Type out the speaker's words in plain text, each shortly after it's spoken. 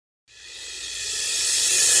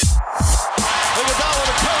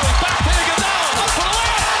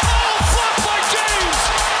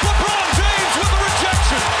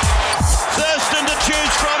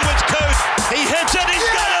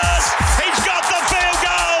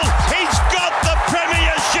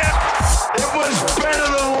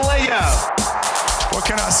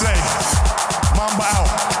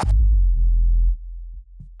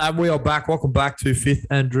And we are back. Welcome back to Fifth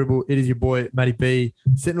and Dribble. It is your boy, Matty B,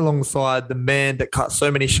 sitting alongside the man that cut so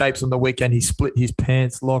many shapes on the weekend. He split his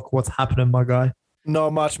pants. Lock, what's happening, my guy?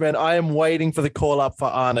 Not much, man. I am waiting for the call up for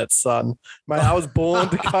Arnott's son. Mate, I was born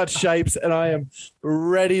to cut shapes and I am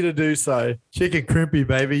ready to do so. Chicken crimpy,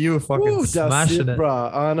 baby. You were fucking smashing it. Bro.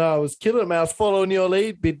 I know. I was killing it, man. I was following your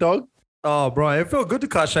lead, big dog. Oh, bro. It felt good to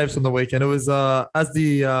cut shapes on the weekend. It was, as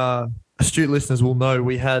the astute listeners will know,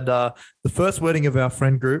 we had the first wedding of our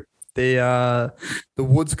friend group. The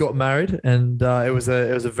Woods got married, and it was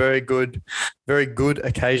a very good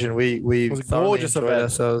occasion. We it was a gorgeous enjoyed event.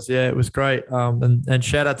 ourselves. Yeah, it was great. And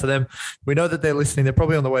shout out to them. We know that they're listening. They're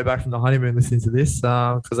probably on the way back from the honeymoon listening to this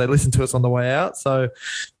because they listened to us on the way out. So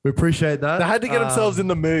we appreciate that. They had to get themselves in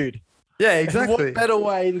the mood. Yeah, exactly. What better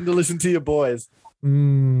way than to listen to your boys?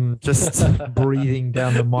 Just breathing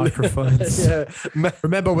down the microphones. Yeah.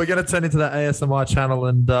 Remember, we're going to turn into that ASMR channel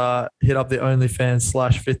and hit up the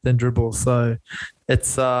OnlyFans / Fifth and Dribble. So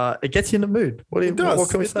it gets you in the mood. What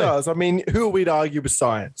can we say? It does. I mean, who are we to argue with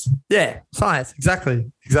science? Yeah, science.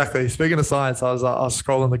 Exactly. Speaking of science, I was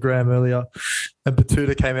scrolling the gram earlier, and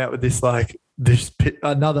Batuta came out with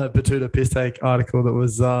another Batuta piss take article that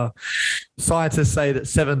was scientists say that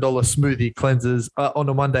 $7 smoothie cleanses on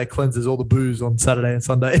a Monday cleanses all the booze on Saturday and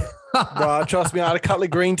Sunday. Bro, trust me, I had a couple of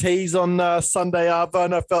green teas on Sunday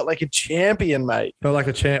afternoon. I felt like a champion, mate. Felt like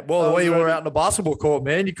a champ. Well, the way you were out in the basketball court,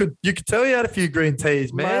 man, you could tell you had a few green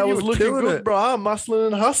teas, man. I was looking good, bro. Muscling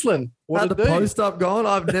and hustling. Had the post up going.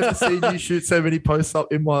 I've never seen you shoot so many post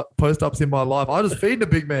ups in my life. I just feeding a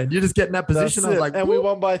big man. You just get in that position. I was like, and we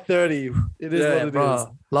won by 30. It is what it is.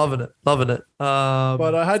 Loving it.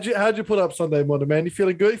 But how'd you put up Sunday morning, man? You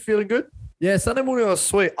feeling good? Yeah, Sunday morning was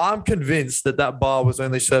sweet. I'm convinced that bar was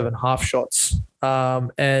only serving half shots.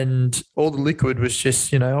 And all the liquid was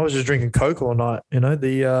just, I was just drinking Coke all night.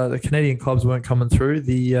 The Canadian clubs weren't coming through.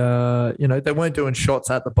 They weren't doing shots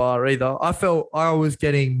at the bar either. I felt I was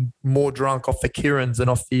getting more drunk off the Kirins and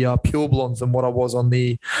off the Pure Blondes than what I was on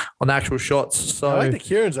the actual shots. So I like the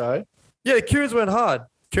Kirins, though. Yeah, the Kirins went hard.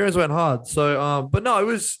 So, but no,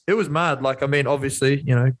 it was mad. Like, I mean, obviously,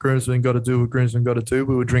 groomsmen got to do what groomsmen got to do.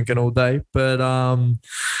 We were drinking all day, but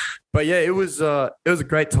yeah, it was a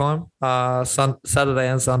great time. Saturday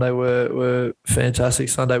and Sunday were fantastic.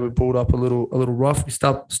 Sunday we pulled up a little rough. We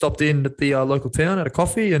stopped in at the local town, had a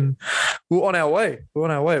coffee, and we were on our way.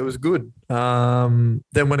 It was good. Then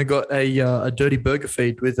when I got a dirty burger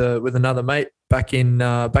feed with another mate back in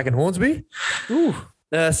Hornsby. Ooh.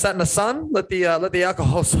 Sat in the sun, let the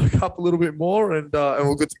alcohol soak up a little bit more, and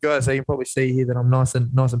we're good to go. So you can probably see here that I'm nice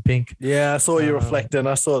and pink. Yeah, I saw you reflecting.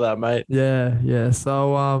 I saw that, mate. Yeah.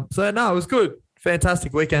 So no, it was good.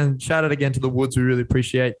 Fantastic weekend. Shout out again to the Woods. We really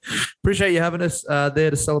appreciate you having us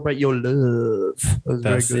there to celebrate your love.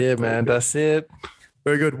 That's it, man. That's it.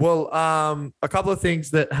 Very good. Well, a couple of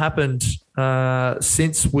things that happened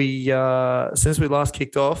since we last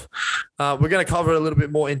kicked off. We're going to cover it a little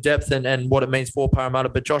bit more in depth and what it means for Parramatta.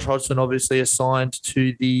 But Josh Hodgson obviously is signed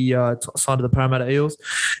to the Parramatta Eels,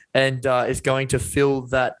 and is going to fill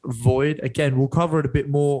that void. Again, we'll cover it a bit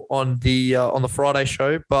more on the Friday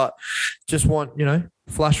show. But just want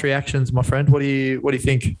flash reactions, my friend. What do you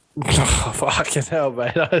think? Oh, fucking hell,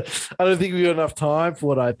 mate. I don't think we got enough time for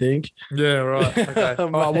what I think. Yeah, right. Okay. All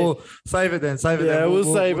right, we'll save it then. Yeah,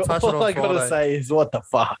 we'll save it. Touch All I got to say is what the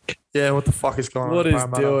fuck? Yeah, what the fuck is going on? What is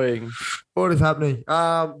doing? What is happening?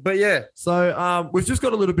 But yeah, so we've just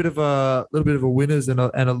got a little bit of a winners and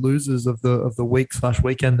a losers of the week /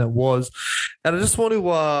 weekend that was, and I just want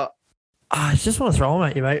to throw them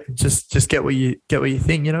at you, mate. Just get what you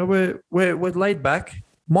think. We're laid back.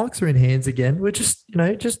 Mics are in hands again. We're just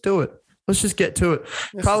do it. Let's just get to it.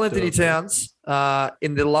 Karl Anthony Towns,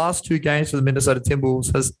 in the last 2 games for the Minnesota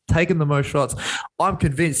Timberwolves, has taken the most shots. I'm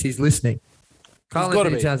convinced he's listening. Karl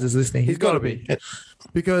Anthony Towns is listening. He's got to be.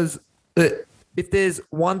 Because if there's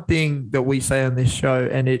one thing that we say on this show,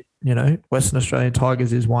 and Western Australian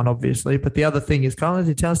Tigers is one, obviously, but the other thing is Karl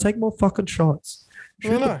Anthony Towns, take more fucking shots.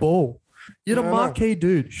 Shoot the ball. You're the marquee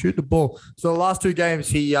dude. Shoot the ball. So the last 2 games,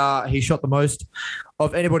 he shot the most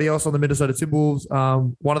of anybody else on the Minnesota Timberwolves.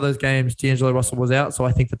 One of those games, D'Angelo Russell was out, so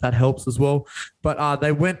I think that helps as well. But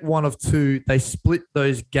they went 1 of 2. They split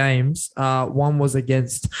those games. One was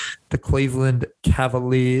against the Cleveland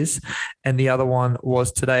Cavaliers, and the other one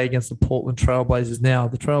was today against the Portland Trailblazers. Now,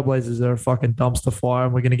 the Trailblazers are a fucking dumpster fire,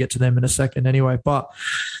 and we're going to get to them in a second anyway. But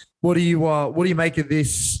what do you make of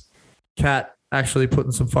this, Cat? Actually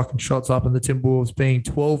putting some fucking shots up, and the Timberwolves being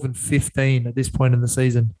 12-15 at this point in the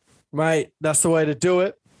season. Mate, that's the way to do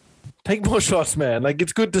it. Take more shots, man. Like,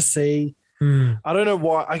 it's good to see. I don't know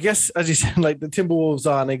why. I guess, as you said, like the Timberwolves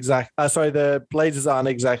the Blazers aren't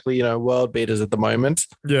exactly, world beaters at the moment.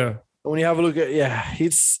 Yeah. When you have a look at,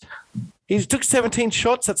 he took 17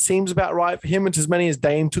 shots. That seems about right for him. It's as many as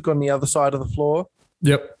Dame took on the other side of the floor.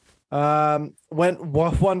 Yep. Went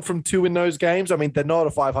 1 from 2 in those games. I mean, they're not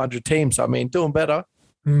a 500 team, so I mean, doing better.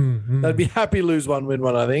 They'd be happy to lose 1, win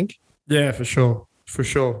 1, I think. Yeah, for sure. For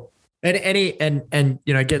sure. And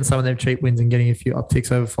getting some of them cheap wins and getting a few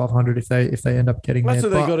upticks over 500 if they end up getting That's there.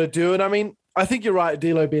 what they got to do. And I mean, I think you're right.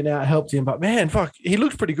 D'Lo being out helped him, but man, fuck, he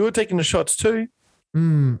looked pretty good taking the shots too.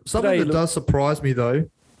 Something that does surprise me though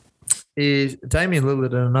is Damian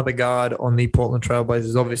Lillard and another guard on the Portland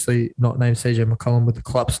Trailblazers, obviously not named CJ McCollum with the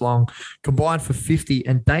claps long, combined for 50,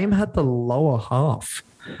 and Dame had the lower half.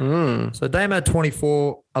 So Dame had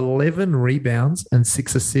 24, 11 rebounds and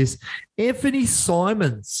 6 assists. Anthony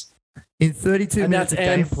Simons in 32 and minutes that's of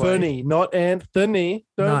Anthony, not Anthony.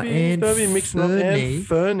 Don't be mixing up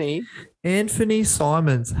Anthony. Anthony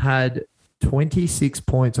Simons had 26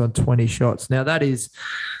 points on 20 shots. Now that is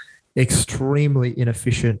extremely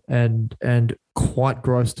inefficient and quite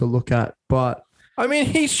gross to look at, but I mean,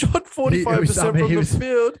 he shot 45% from the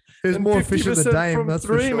field. He was more efficient than Dame, that's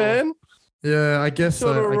for sure. Man. Yeah, I guess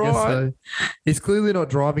so. He's clearly not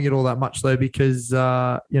driving it all that much though, because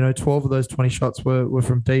 12 of those 20 shots were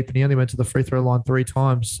from deep, and he only went to the free throw line 3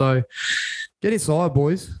 times. So get inside,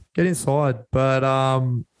 boys. Get inside. But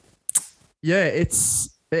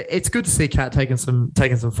it's good to see Cat taking some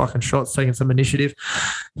fucking shots, taking some initiative.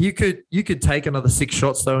 You could take another 6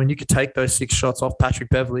 shots though, and you could take those 6 shots off Patrick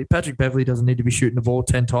Beverley. Patrick Beverley doesn't need to be shooting the ball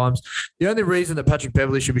 10 times. The only reason that Patrick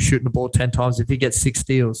Beverley should be shooting the ball 10 times is if he gets 6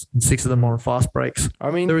 steals and 6 of them are on fast breaks.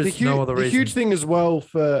 I mean, there is no other reason. The huge thing as well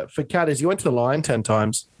for Cat is he went to the line 10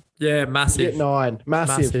 times. Yeah, massive. Get 9.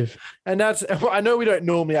 Massive. And I know we don't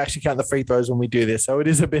normally actually count the free throws when we do this, so it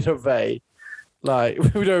is a bit of a like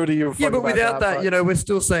we don't really even. Yeah, but without that, we're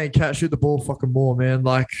still saying Cat shoot the ball fucking more, man.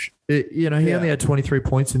 Like, he only had 23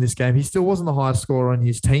 points in this game. He still wasn't the highest scorer on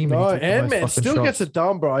his team. No, and man, still gets it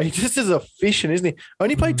done, bro. He just is efficient, isn't he?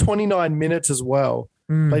 Only played 29 minutes as well.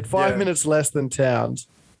 Played 5 minutes less than Towns.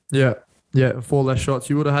 Yeah. Yeah, 4 less shots.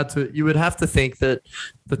 You would have to think that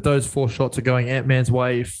those 4 shots are going Ant-Man's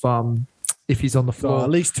way if he's on the floor. No, at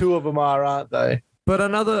least 2 of them aren't they? But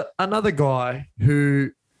another guy who.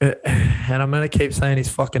 And I'm going to keep saying his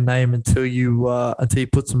fucking name until you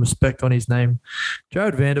put some respect on his name.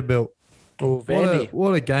 Jared Vanderbilt. Oh, Vandy.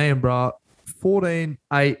 What a game, bro.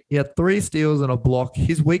 14-8. He had 3 steals and a block.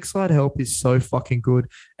 His weak side help is so fucking good.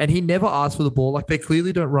 And he never asked for the ball. Like, they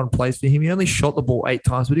clearly don't run plays for him. He only shot the ball 8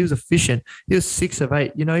 times, but he was efficient. He was 6 of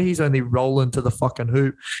 8. He's only rolling to the fucking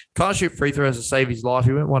hoop. Can't shoot free throws to save his life.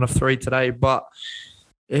 He went 1 of 3 today. But,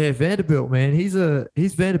 yeah, Vanderbilt, man. He's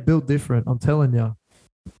Vanderbilt different. I'm telling you.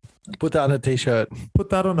 Put that on a T-shirt.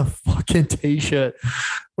 Put that on a fucking T-shirt.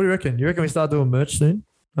 What do you reckon? You reckon we start doing merch soon?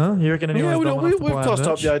 Huh? You reckon anyone's we've tossed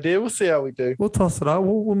up the idea. We'll see how we do. We'll toss it up.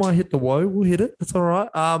 We might hit the woe. We'll hit it. That's all right.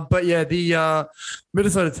 But yeah, the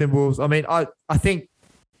Minnesota Timberwolves. I mean, I think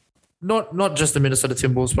not just the Minnesota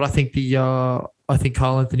Timberwolves, but I think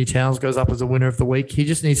Karl Anthony Towns goes up as a winner of the week. He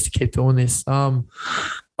just needs to keep doing this. I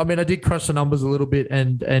mean, I did crunch the numbers a little bit,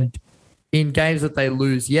 and in games that they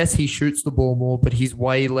lose, yes, he shoots the ball more, but he's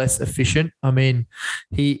way less efficient. I mean,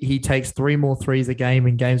 he takes 3 more threes a game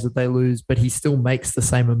in games that they lose, but he still makes the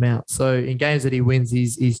same amount. So in games that he wins,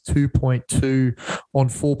 he's 2.2 on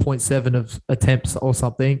 4.7 of attempts or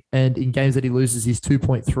something. And in games that he loses, he's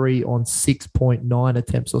 2.3 on 6.9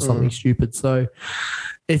 attempts or something stupid. So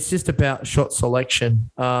it's just about shot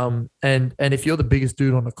selection. And if you're the biggest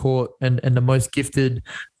dude on the court and the most gifted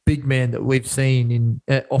big man that we've seen in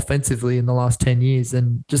offensively in the last 10 years,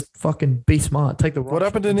 and just fucking be smart. Take the right. What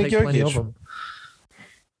happened to Nick Jokic?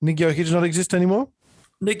 Nick Jokic does not exist anymore?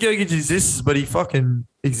 Nick Jokic exists, but he fucking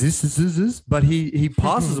exists, but he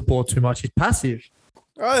passes the ball too much. He's passive.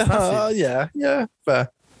 Yeah, fair.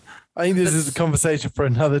 I think this is a conversation for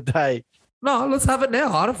another day. No, let's have it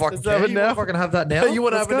now. I don't fucking care. You want to fucking have that now? You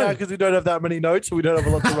want to have it now because we don't have that many notes, so we don't have a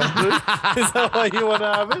lot to run through. Is that why you want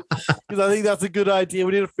to have it? Because I think that's a good idea.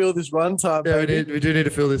 We need to fill this run time. Yeah, we do need to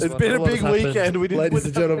fill this. It's been a big weekend. Ladies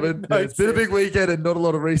and gentlemen, it's been a big weekend and not a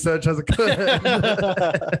lot of research has occurred.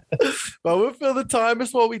 But we'll fill the time.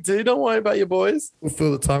 It's what we do. Don't worry about your boys. We'll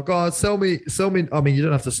fill the time. Guys, sell me. I mean, you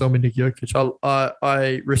don't have to sell me Nick Jokic.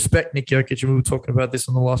 I respect Nick Jokic, and we were talking about this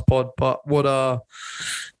on the last pod. But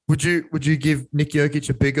would you give Nick Jokic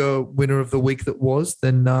a bigger winner of the week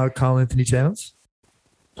than Karl Anthony Towns?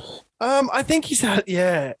 I think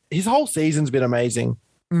his whole season's been amazing.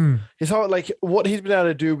 His whole, like, what he's been able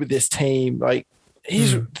to do with this team, like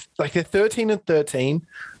he's like they're 13-13,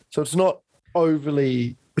 so it's not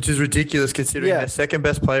overly. Which is ridiculous considering their second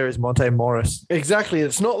best player is Monte Morris. Exactly.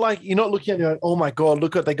 It's not like you're not looking at it going, oh my God,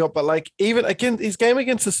 look what they got. But like even again, his game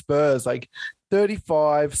against the Spurs, like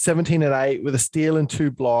 35, 17 and 8 with a steal and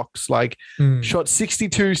 2 blocks, like shot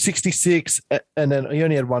 62, 66, and then he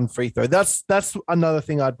only had 1 free throw. That's another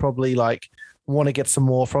thing I'd probably like want to get some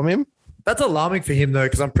more from him. That's alarming for him, though,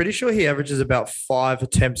 because I'm pretty sure he averages about 5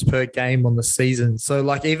 attempts per game on the season. So,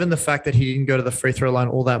 like, even the fact that he didn't go to the free throw line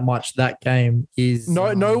all that much that game is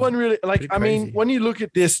no one really like. I mean, when you look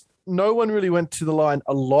at this, no one really went to the line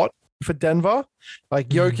a lot for Denver. Like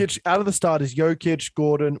Jokic, out of the starters, Jokic,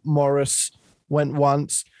 Gordon, Morris went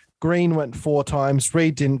once, Green went 4 times,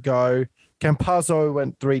 Reed didn't go. Campazzo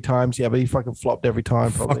went 3 times. Yeah, but he fucking flopped every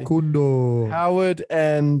time, probably. Facundo. Howard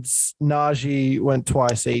and Najee went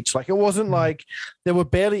twice each. Like, it wasn't like there were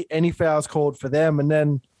barely any fouls called for them. And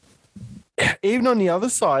then even on the other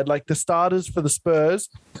side, like the starters for the Spurs,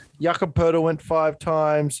 Jakob Poeltl went 5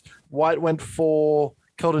 times. White went 4.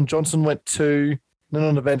 Keldon Johnson went 2. Then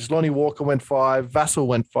on the bench, Lonnie Walker went 5. Vassell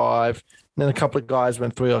went 5. And then a couple of guys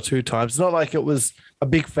went 3 or 2 times. It's not like it was a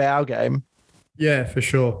big foul game. Yeah, for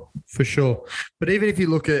sure. But even if you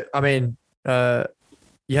look at, I mean,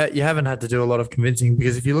 you haven't had to do a lot of convincing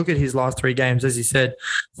because if you look at his last 3 games, as you said,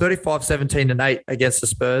 35, 17, and 8 against the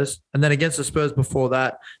Spurs. And then against the Spurs before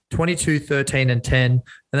that, 22, 13, and 10. And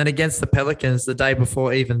then against the Pelicans the day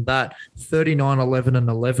before even that, 39, 11, and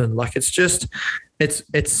 11. Like, it's just,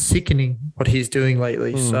 it's sickening what he's doing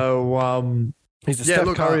lately. So, he's a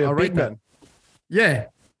Steph Curry of big man. Yeah,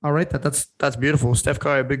 I rate that. That's beautiful. Steph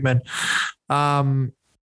Curry, big man. Look,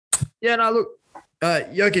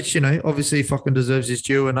 Jokic, obviously fucking deserves his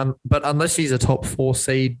due, but unless he's a top 4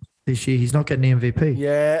 seed this year, he's not getting the MVP.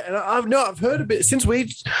 Yeah, and I've heard a bit since we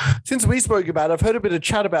spoke about it. I've heard a bit of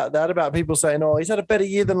chat about that, about people saying, "Oh, he's had a better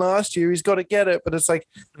year than last year. He's got to get it." But it's like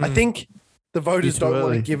I think the voters don't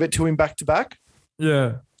want to give it to him back to back.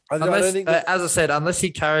 Yeah. As I said, unless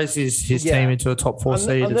he carries his team into a top 4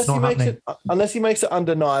 seed, it's not happening. Unless he makes it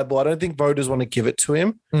undeniable, I don't think voters want to give it to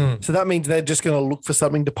him. So that means they're just going to look for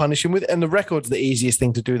something to punish him with. And the record's the easiest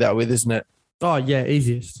thing to do that with, isn't it? Oh, yeah,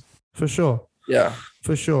 easiest. For sure. Yeah.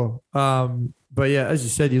 For sure. But yeah, as you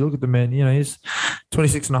said, you look at the man, he's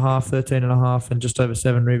 26 and a half, 13 and a half, and just over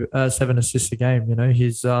 7 assists a game.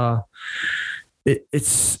 He's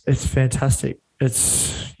it's fantastic.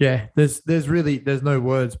 There's no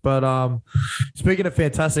words. But speaking of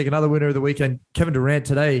fantastic, another winner of the weekend, Kevin Durant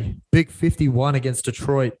today, big 51 against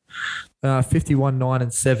Detroit, 51, 9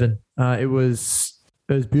 and 7. It was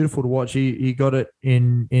beautiful to watch. He got it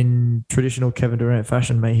in traditional Kevin Durant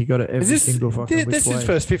fashion, mate. He got it every single fucking which way. This is his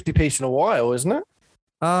first 50 piece in a while, isn't it?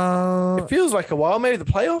 It feels like a while. Maybe the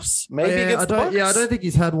playoffs. Maybe against the Bucks. Yeah, I don't think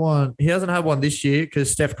he's had one. He hasn't had one this year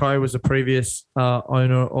because Steph Curry was the previous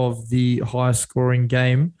owner of the highest scoring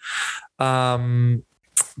game. But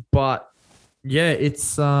yeah,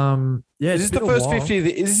 it's Is this the first 50?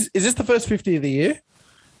 Is this the first 50 of the year?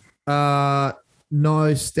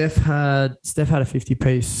 No, Steph had a 50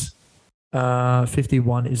 piece.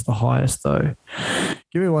 51 is the highest though.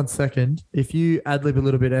 Give me 1 second. If you ad-lib a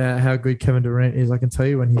little bit how good Kevin Durant is, I can tell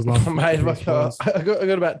you when he's last. Mate, I got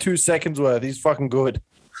about 2 seconds worth. He's fucking good.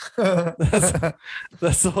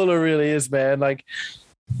 That's all it really is, man. Like,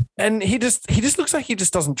 and he just looks like he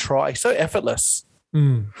just doesn't try. So effortless.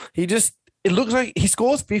 It looks like he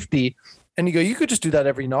scores 50, and you go, you could just do that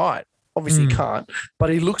every night. Obviously, he can't, but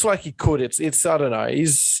he looks like he could. It's I don't know.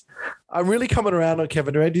 I'm really coming around on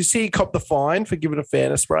Kevin Durant. Did you see he copped the fine for giving a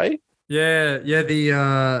fairness spray? Yeah.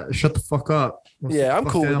 The shut the fuck up. I'm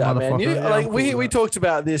cool with that, man. We talked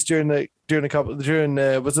about this during was it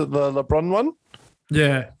the LeBron one?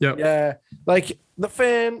 Yeah. Yeah. Like the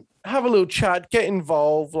fan, have a little chat, get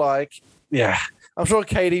involved. Like, yeah. I'm sure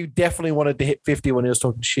Katie definitely wanted to hit 50 when he was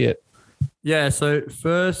talking shit. Yeah, so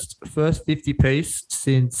first 50 piece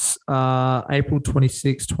since April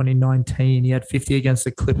 26, 2019. He had 50 against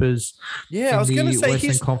the Clippers. Yeah, I was going to say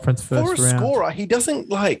Western Conference first for a round. Scorer, he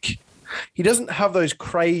doesn't have those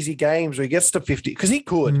crazy games where he gets to 50 because he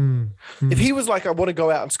could. If he was like, I want to go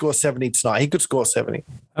out and score 70 tonight, he could score 70.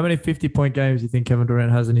 How many 50-point games do you think Kevin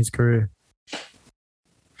Durant has in his career?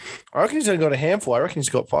 I reckon he's only got a handful. I reckon he's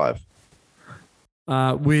got 5.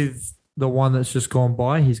 With the one that's just gone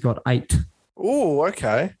by, he's got 8. Oh,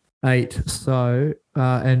 okay. 8. So,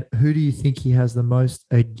 and who do you think he has the most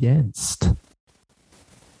against?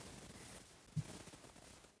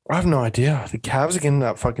 I have no idea. The Cavs again in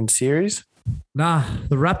that fucking series? Nah,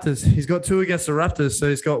 the Raptors. He's got 2 against the Raptors. So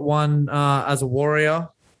he's got 1 as a Warrior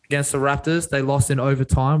against the Raptors. They lost in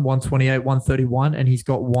overtime, 128-131, and he's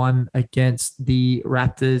got one against the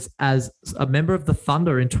Raptors as a member of the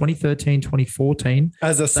Thunder in 2013-2014.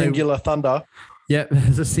 As a singular Thunder. Yeah,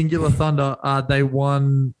 as a singular Thunder. They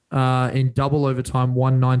won in double overtime,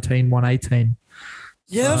 119-118.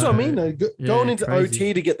 Yeah, that's what I mean. Going into crazy.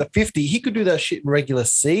 OT to get the 50, he could do that shit in regular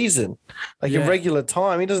season. Like in regular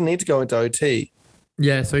time. He doesn't need to go into OT.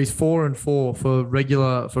 Yeah, so he's 4-4 for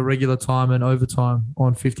regular time and overtime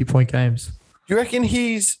on 50-point games. You reckon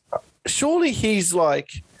surely he's like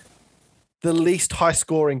the least high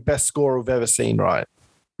scoring, best scorer we've ever seen, right?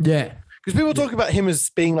 Yeah. Because people talk about him as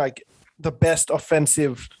being like the best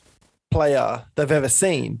offensive player they've ever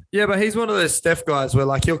seen. Yeah, but he's one of those Steph guys where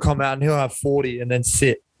like he'll come out and he'll have 40 and then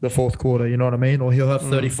sit the fourth quarter, you know what I mean? Or he'll have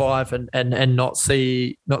 35 and not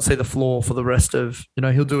see the floor for the rest of,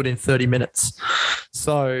 he'll do it in 30 minutes.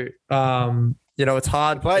 So, it's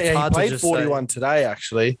hard. He played 41 today,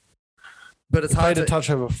 actually. But it's hard to touch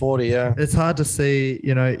over 40, yeah. It's hard to see,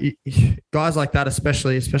 guys like that,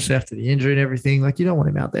 especially after the injury and everything. Like, you don't want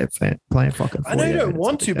him out there playing fucking 40. I know you don't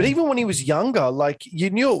want to, but even when he was younger, like, you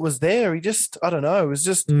knew it was there. He just, I don't know. It was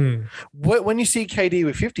just, when you see KD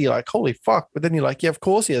with 50, you're like, holy fuck. But then you're like, yeah, of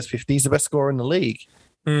course he has 50. He's the best scorer in the league.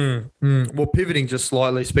 Well, pivoting just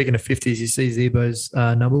slightly, speaking of 50s, you see Zebo's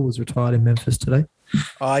number was retired in Memphis today.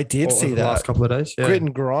 I did see that. The last couple of days. Yeah. Grit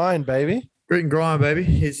and grind, baby. Grit and grind, baby.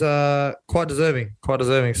 He's quite deserving.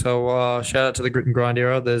 So shout out to the grit and grind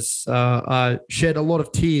era. There's shed a lot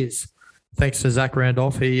of tears thanks to Zach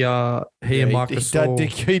Randolph. He and Marcus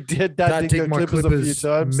he did dig my Clippers a few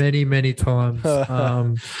times. Many times.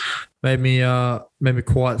 Made me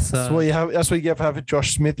quite sad. That's what you get for having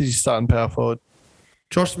Josh Smith as your starting power forward.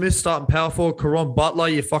 Josh Smith starting power forward, Caron Butler,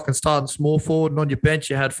 you're fucking starting small forward, and on your bench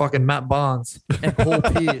you had fucking Matt Barnes and Paul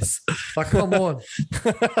Pierce. Like, come on.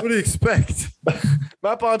 What do you expect?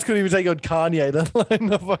 Matt Barnes couldn't even take on Kanye, let alone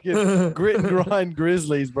the fucking grit and grind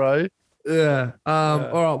Grizzlies, bro. Yeah.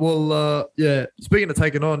 All right. Well, speaking of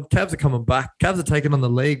taking on, Cavs are coming back. Cavs are taking on the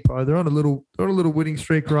league, bro. They're on a little winning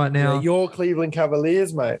streak right now. Yeah, your Cleveland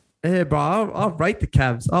Cavaliers, mate. Yeah, bro, I rate the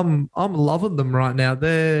Cavs. I'm loving them right now.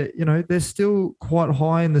 They're still quite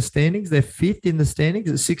high in the standings. They're fifth in the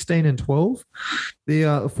standings at 16 and 12.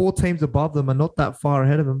 The four teams above them are not that far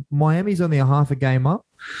ahead of them. Miami's only a half a game up.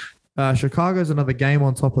 Chicago's another game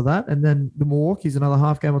on top of that, and then the Milwaukee's another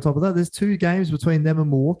half game on top of that. There's 2 games between them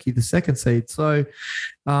and Milwaukee, the second seed. So,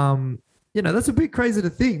 that's a bit crazy to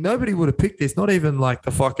think. Nobody would have picked this. Not even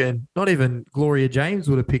Gloria James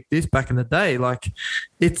would have picked this back in the day. Like,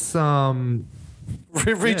 it's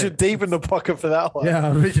Richard deep in the pocket for that one.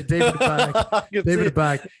 Yeah, Richard deep in the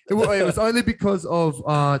bag. It was only because of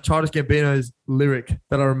Childish Gambino's lyric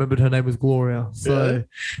that I remembered her name was Gloria. So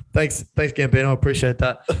thanks Gambino. I appreciate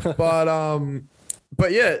that.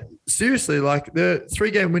 But yeah, seriously, like the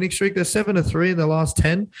 3-game winning streak, they're 7-3 in the last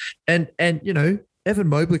 10. And Evan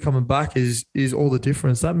Mobley coming back is all the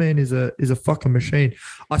difference. That man is a fucking machine.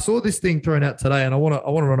 I saw this thing thrown out today, and I want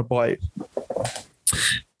to run it by you.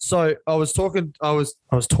 So I was listening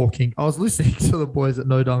to the boys at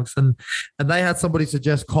No Dunks, and they had somebody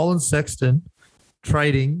suggest Colin Sexton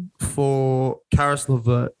trading for Karis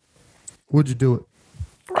LeVert. Would you do it?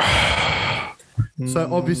 So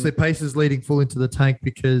obviously Pacers leading full into the tank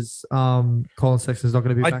because Colin Sexton's not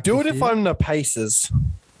going to be back. I'd do it if I'm the Pacers.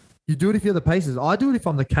 You do it if you're the Pacers. I do it if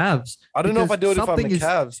I'm the Cavs. I don't know if I do it if I'm the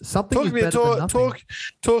Cavs.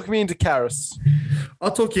 Talk me into Karis.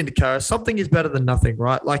 I'll talk you into Karis. Something is better than nothing,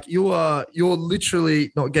 right? Like you're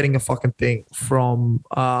literally not getting a fucking thing from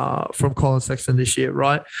Colin Sexton this year,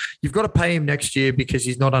 right? You've got to pay him next year because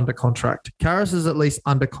he's not under contract. Karis is at least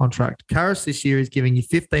under contract. Karis this year is giving you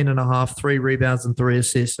 15.5, 3 rebounds and 3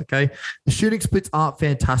 assists. Okay, the shooting splits aren't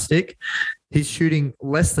fantastic. He's shooting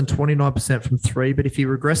less than 29% from 3, but if he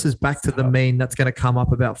regresses back to the mean, that's going to come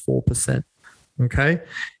up about 4%. Okay?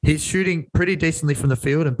 He's shooting pretty decently from the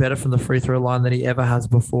field and better from the free throw line than he ever has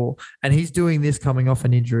before. And he's doing this coming off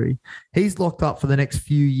an injury. He's locked up for the next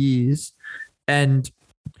few years. And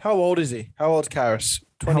how old is he? How old is Karis?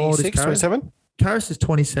 26, 27? Karis is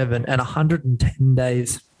 27 and 110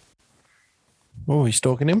 days. Oh, he's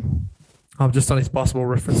stalking him? I'm just on his basketball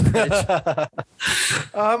reference page.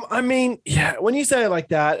 I mean, yeah, when you say it like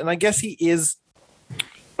that, and I guess he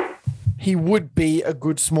would be a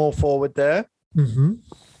good small forward there. Mm-hmm.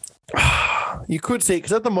 You could see,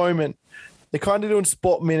 because at the moment, they're kind of doing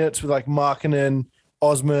spot minutes with like Markkanen,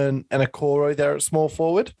 Osman, and Okoro there at small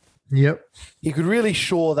forward. Yep. He could really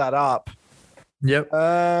shore that up. Yep.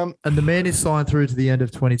 And the man is signed through to the end of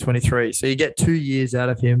 2023. So you get 2 years out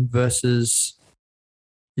of him versus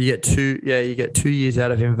You get 2 years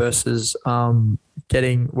out of him versus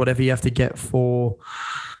getting whatever you have to get for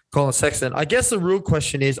Colin Sexton. I guess the real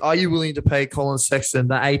question is, are you willing to pay Colin Sexton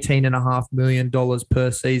the $18.5 million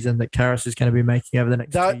per season that Karras is going to be making over the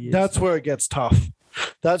next 2 years? That's where it gets tough.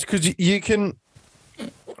 That's because you can,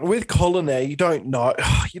 with Colin there, you don't know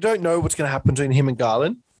what's going to happen between him and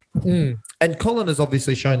Garland. And Colin has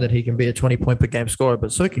obviously shown that he can be a 20-point per game scorer,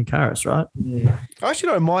 but so can Karras, right? I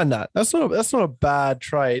actually don't mind that. That's not a bad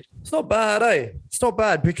trade. It's not bad, eh? It's not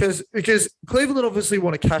bad because Cleveland obviously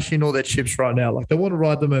want to cash in all their chips right now. Like, they want to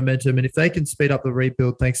ride the momentum, and if they can speed up the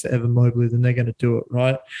rebuild thanks to Evan Mobley, then they're going to do it,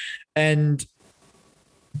 right? And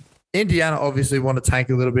Indiana obviously want to tank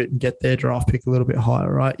a little bit and get their draft pick a little bit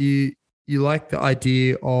higher, right? You like the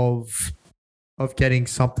idea of getting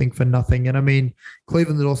something for nothing. And I mean,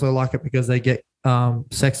 Cleveland would also like it because they get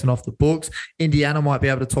Sexton off the books. Indiana might be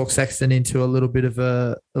able to talk Sexton into a little bit of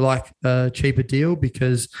a cheaper deal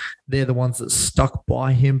because they're the ones that stuck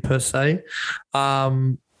by him per se. I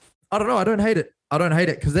don't know. I don't hate it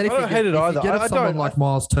because then if you get someone like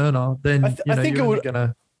Miles Turner, then I think you're going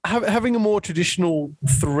to having a more traditional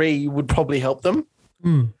three would probably help them.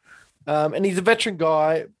 And he's a veteran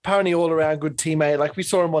guy, apparently all around good teammate. Like, we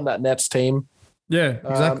saw him on that Nets team. Yeah,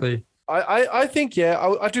 exactly. I think,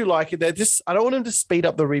 I do like it. I don't want him to speed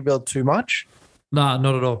up the rebuild too much. Nah,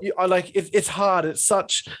 not at all. It's hard. It's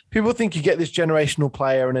such, people think you get this generational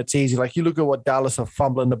player and it's easy. Like, you look at what Dallas are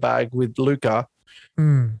fumbling the bag with Luka.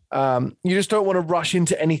 You just don't want to rush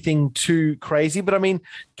into anything too crazy. But I mean,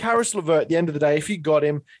 Karis LeVert, at the end of the day, if you got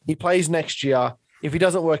him, he plays next year. If he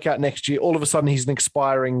doesn't work out next year, all of a sudden he's an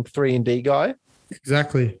expiring 3-and-D guy.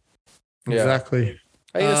 Exactly. Yeah. Exactly.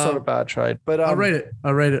 I think it's not a bad trade, but I rate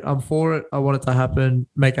it. I'm for it. I want it to happen.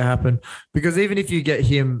 Make it happen. Because even if you get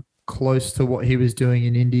him close to what he was doing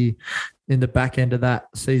in Indy in the back end of that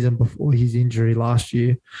season before his injury last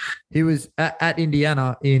year, he was at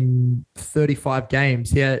Indiana in 35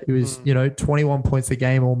 games. It was 21 points a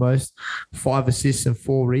game almost, 5 assists and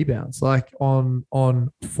 4 rebounds. Like on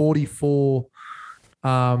 44,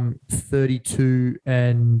 32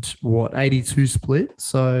 and 82 split.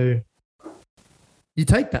 So you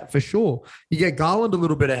take that for sure. You get Garland a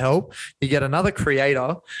little bit of help. You get another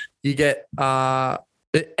creator. You get and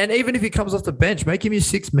even if he comes off the bench, make him your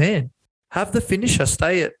 6th man. Have the finisher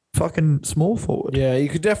stay at fucking small forward. Yeah, you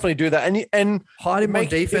could definitely do that. And hide him on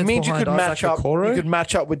defense. It means you could match up. You could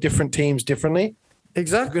match up with different teams differently.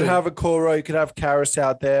 Exactly. You could have a Okoro. You could have Karras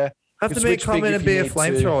out there. Have to come in and be a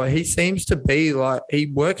flamethrower. He seems to be like, he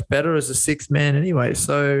works better as a 6th man anyway.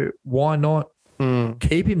 So why not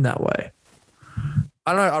keep him that way?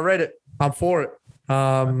 I don't know. I read it. I'm for it.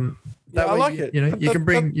 I like it. You can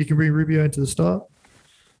bring Rubio into the start.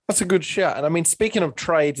 That's a good shout. And I mean, speaking of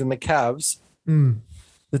trades and the Cavs,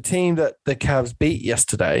 the team that the Cavs beat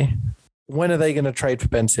yesterday, when are they going to trade for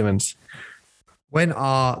Ben Simmons? When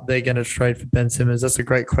are they going to trade for Ben Simmons? That's a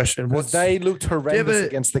great question. They looked horrendous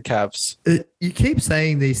against the Cavs. You keep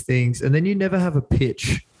saying these things and then you never have a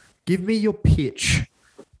pitch. Give me your pitch.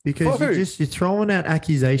 Because you're throwing out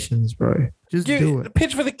accusations, bro. Just do it.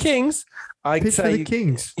 Pitch for the Kings. Pitch for the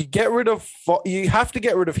Kings. You have to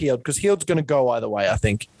get rid of Hield because Hield's going to go either way, I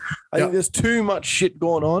think. I think there's too much shit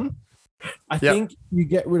going on. I think you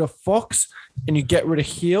get rid of Fox and you get rid of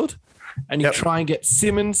Hield and you try and get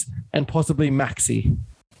Simmons and possibly Maxey.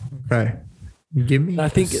 Okay. Give me. And I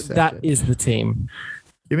think that is the team.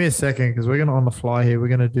 Give me a second because we're going to on the fly here. We're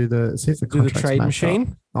going to do the trade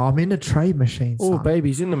machine. Oh, I'm in the trade machine. Oh, baby,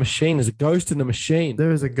 he's in the machine. There's a ghost in the machine.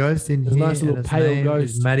 There is a ghost in here. Nice little pale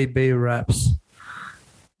ghost. Matty B Raps.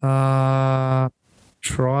 Try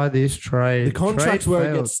this trade. The contracts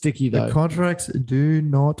won't get sticky though. The contracts do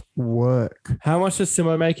not work. How much is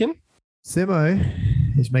Simo making?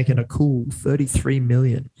 Simo is making a cool $33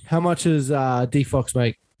 million. How much does D Fox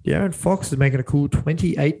make? De'Aaron Fox is making a cool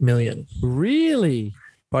 $28 million. Really?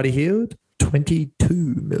 Buddy Hield,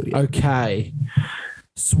 $22 million. Okay.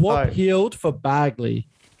 Swap Hield for Bagley.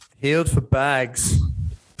 Hield for Bags.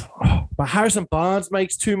 But Harrison Barnes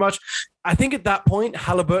makes too much. I think at that point,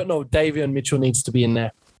 Halliburton or Davion Mitchell needs to be in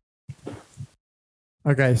there.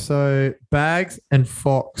 Okay, so Bags and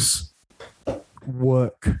Fox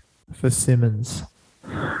work for Simmons.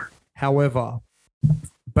 However,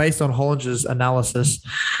 based on Hollinger's analysis,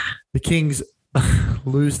 the Kings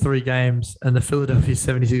lose 3 games and the Philadelphia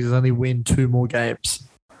 76ers only win 2 more games.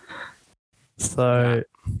 So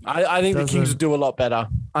I think the Kings would do a lot better.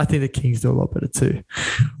 I think the Kings do a lot better too.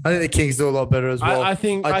 I think the Kings do a lot better as well. I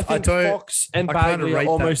think Fox and Bagley are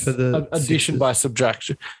almost an addition by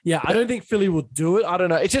subtraction. Yeah, I don't think Philly will do it. I don't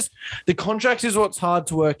know. It's just the contract is what's hard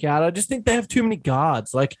to work out. I just think they have too many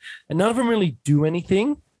guards, and none of them really do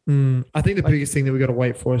anything. I think the biggest thing that we got to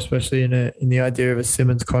wait for, especially in the idea of a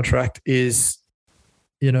Simmons contract, is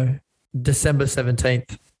December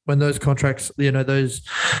 17th when those contracts,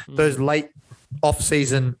 those late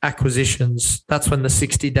off-season acquisitions. That's when the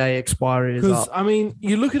 60-day expiry is up. I mean,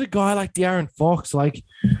 you look at a guy like De'Aaron Fox.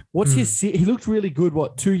 What's his? He looked really good.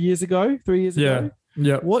 3 years ago?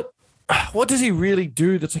 Yeah. What does he really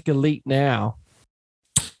do that's elite now?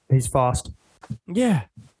 He's fast. Yeah.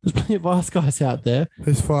 There's plenty of fast guys out there.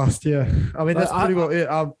 He's fast, yeah. I mean, that's pretty well it.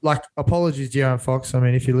 Apologies, De'Aaron Fox. I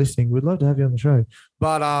mean, if you're listening, we'd love to have you on the show.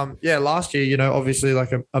 But, last year, obviously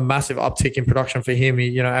a massive uptick in production for him.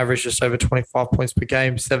 He, averaged just over 25 points per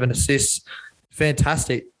game, 7 assists.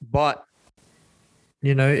 Fantastic. But,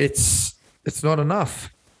 it's not enough.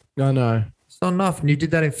 I know. It's not enough. And you did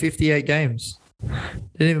that in 58 games.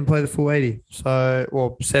 Didn't even play the full 80.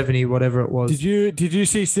 70, whatever it was. Did you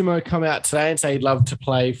see Simo come out today and say he'd love to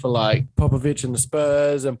play for Popovich and the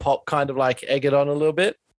Spurs and Pop kind of egg it on a little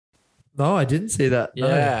bit? No, I didn't see that. Yeah.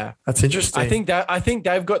 No. That's interesting. I think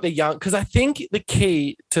they've got the young, because I think the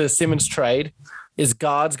key to Simmons trade is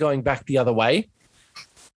guards going back the other way.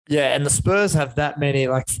 Yeah, and the Spurs have that many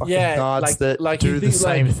guards that do the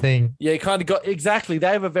same thing. Yeah, you kind of got exactly. They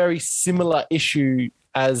have a very similar issue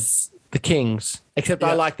as the Kings, except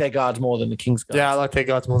I like their guards more than the Kings guards. Yeah, I like their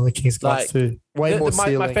guards more than the Kings guards too. Way more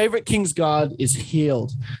ceiling. My favorite Kings guard is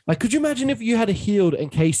Healed. Could you imagine if you had a Healed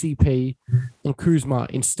and KCP and Kuzma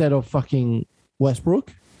instead of fucking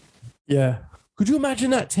Westbrook? Yeah. Could you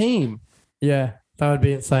imagine that team? Yeah, that would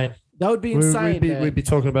be insane. That would be insane. We'd be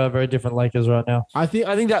talking about a very different Lakers right now. I think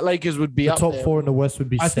that Lakers would be the up top there. 4 in the West would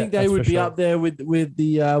be. I think they would be up there with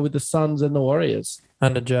the Suns and the Warriors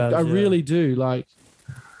and the Jazz. I really do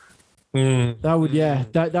That would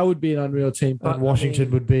that would be an unreal team. But Washington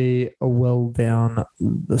would be well down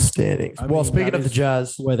the standings. Speaking of the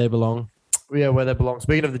Jazz, where they belong. Yeah, where they belong.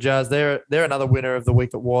 Speaking of the Jazz, they're another winner of the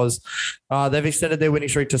week that was. They've extended their winning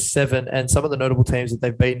streak to 7, and some of the notable teams that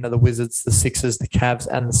they've beaten are the Wizards, the Sixers, the Cavs,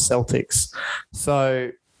 and the Celtics.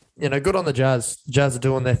 So, good on the Jazz. The Jazz are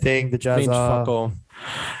doing their thing. The Jazz are. Fuck all.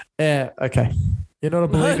 Yeah, okay. You're not a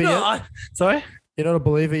believer yet? Sorry? You're not a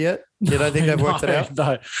believer yet? You don't think they've worked it out?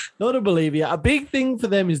 No, not a believer yet. A big thing for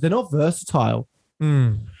them is they're not versatile.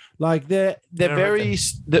 They're very.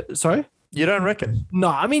 Sorry? You don't reckon? No,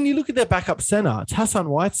 I mean, you look at their backup center. It's Hassan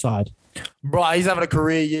Whiteside. Right, he's having a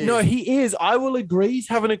career year. No, he is. I will agree he's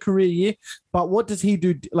having a career year. But what does he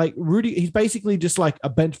do? Rudy, he's basically just like a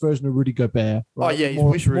bench version of Rudy Gobert. Right? Oh, yeah, he's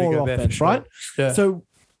wish Rudy Gobert offense, for sure. Right? Yeah. So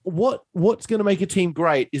what's going to make a team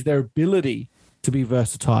great is their ability to be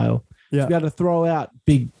versatile. Yeah. To be able to throw out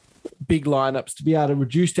big lineups, to be able to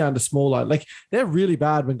reduce down to small line. They're really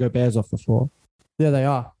bad when Gobert's off the floor. Yeah, they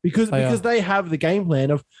are. Because they have the game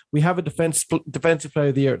plan of we have a defensive player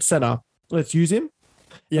of the year at center. Let's use him.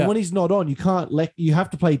 Yeah. And when he's not on, you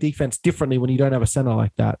have to play defense differently when you don't have a center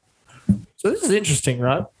like that. So this is interesting,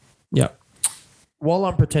 right? Yeah. While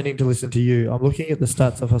I'm pretending to listen to you, I'm looking at the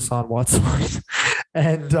stats of Hassan Whiteside,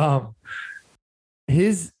 and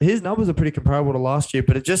his numbers are pretty comparable to last year.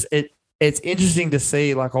 But it's interesting to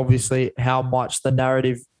see, obviously, how much the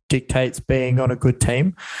narrative dictates being on a good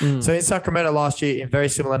team. So in Sacramento last year, in very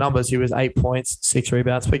similar numbers, he was 8 points, 6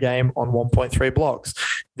 rebounds per game on 1.3 blocks.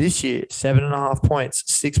 This year, 7.5 points,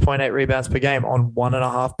 6.8 rebounds per game on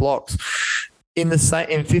 1.5 blocks. In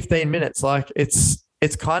 15 minutes,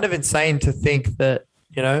 it's kind of insane to think that,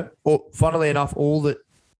 funnily enough, all that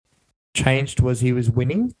changed was he was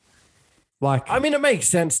winning. I mean, it makes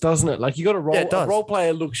sense, doesn't it? You got a role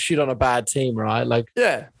player looks shit on a bad team, right?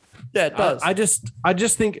 Yeah, it does. I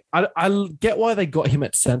just think I get why they got him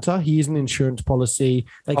at center. He is an insurance policy.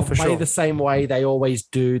 They can play the same way they always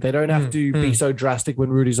do. They don't have to be so drastic when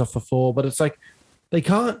Rudy's off the floor. But it's they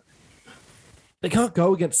can't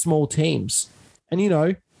go against small teams. And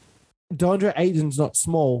DeAndre Ayton's not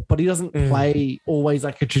small, but he doesn't play always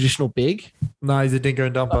like a traditional big. No, he's a dinker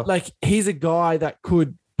and dumper. He's a guy that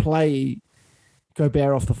could play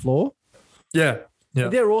Gobert off the floor. Yeah.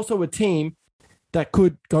 They're also a team that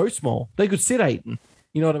could go small. They could sit Ayton.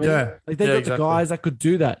 You know what I mean? Yeah. They've got the guys that could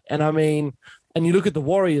do that. And I mean, and you look at the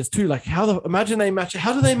Warriors too. How do they match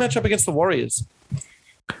up against the Warriors?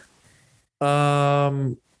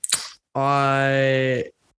 Not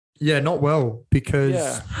well,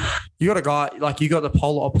 because you got a guy like you got the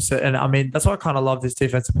polar opposite, and I mean that's why I kind of love this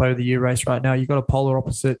defensive player of the year race right now. You got a polar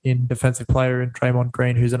opposite in defensive player in Draymond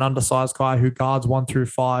Green, who's an undersized guy who guards 1 through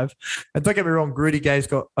 5. And don't get me wrong, Rudy Gobert's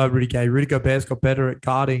got better at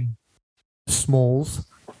guarding smalls,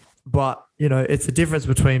 but you know it's a difference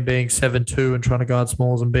between being 7'2" and trying to guard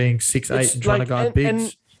smalls and being 6'8" and trying to guard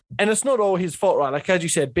bigs. And it's not all his fault, right? Like, as you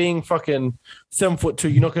said, being fucking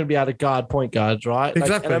 7'2", you're not going to be able to guard point guards, right?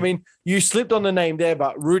 Exactly. Like, and I mean, you slipped on the name there,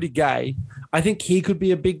 but Rudy Gay, I think he could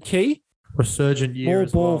be a big key. Resurgent year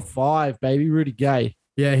as ball well. 5, baby, Rudy Gay.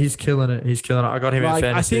 Yeah, he's killing it. I got him in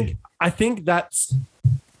fantasy. I think that's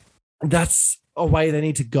a way they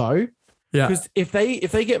need to go. Yeah. Because if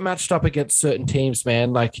they get matched up against certain teams,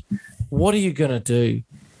 man, like, what are you going to do?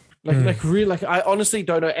 Like, I honestly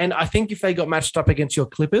don't know. And I think if they got matched up against your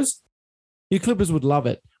Clippers would love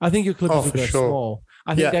it. I think your Clippers would go small.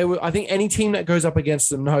 I think they would. I think any team that goes up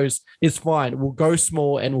against them knows it's fine. We'll go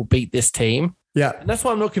small and we'll beat this team. Yeah. And that's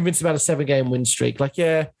why I'm not convinced about a 7-game win streak. Like,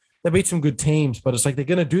 yeah, they beat some good teams, but it's like they're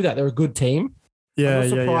going to do that. They're a good team. Yeah. I'm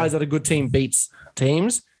not surprised that a good team beats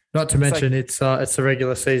teams. Not to mention it's the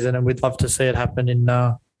regular season, and we'd love to see it happen in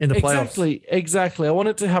the playoffs. Exactly. I want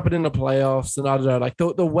it to happen in the playoffs, and I don't know, like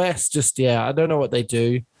the West. Just I don't know what they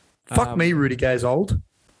do. Fuck me, Rudy Gay's old.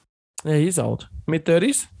 Yeah, he's old,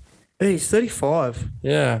 mid-30s. Yeah, he's 35.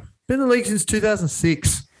 Yeah, been in the league since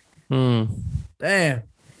 2006. Damn. Yeah.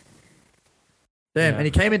 And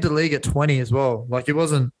he came into the league at 20 as well. Like it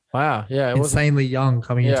wasn't. Wow. Yeah, it insanely young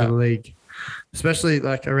coming into the league. Especially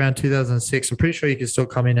like around 2006. I'm pretty sure you could still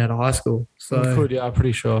come in out of high school. So you could, yeah, I'm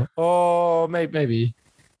pretty sure. Oh, maybe.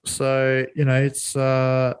 So, you know, it's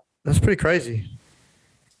that's pretty crazy.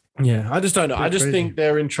 Yeah, I just don't know. I just think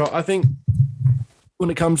they're in trouble. I think when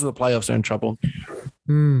it comes to the playoffs, they're in trouble.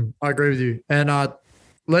 I agree with you. And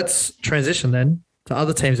let's transition then to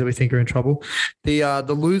other teams that we think are in trouble. The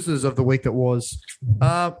losers of the week that was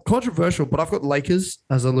controversial, but I've got Lakers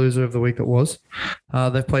as a loser of the week that was.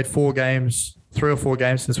 They've played 3 or 4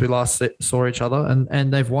 games since we last saw each other,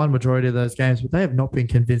 and they've won majority of those games, but they have not been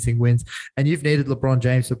convincing wins. And you've needed LeBron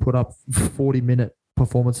James to put up 40-minute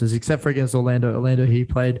performances, except for against Orlando. Orlando, he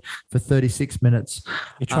played for 36 minutes.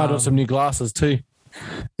 He tried on some new glasses too.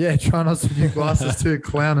 Yeah, trying on some new glasses too,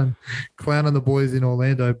 clowning the boys in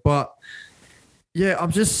Orlando. But yeah,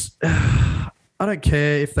 I'm just, I don't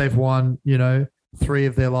care if they've won, 3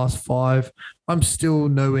 of their last 5. I'm still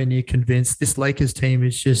nowhere near convinced. This Lakers team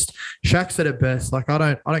is just, Shaq said it best. Like,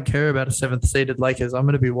 I don't care about a 7th seeded Lakers. I'm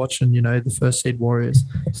going to be watching, the 1st seed Warriors.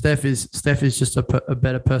 Steph is just a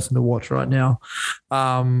better person to watch right now.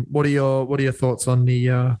 What are your thoughts on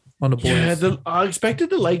the boys? Yeah, I expected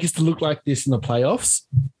the Lakers to look like this in the playoffs.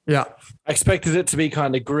 Yeah. I expected it to be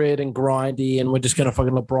kind of grit and grindy, and we're just going to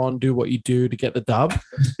fucking LeBron do what you do to get the dub.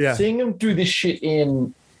 Yeah. Seeing him do this shit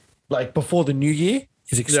in, like, before the new year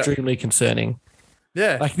is extremely concerning.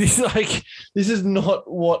 Yeah. This is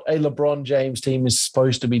not what a LeBron James team is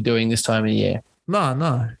supposed to be doing this time of year.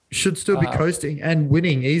 No. Should still be coasting and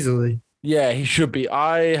winning easily. Yeah, he should be.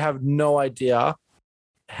 I have no idea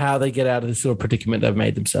how they get out of this little predicament they've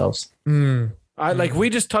made themselves. We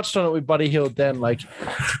just touched on it with Buddy Hield then. Like,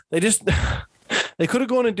 they could have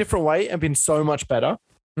gone a different way and been so much better.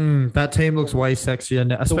 That team looks way sexier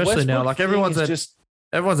now, especially now. Like, everyone's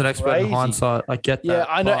an expert crazy. in hindsight. I get that. Yeah,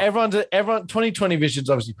 I know. Everyone 2020 vision's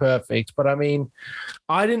obviously perfect, but I mean,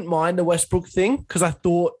 I didn't mind the Westbrook thing because I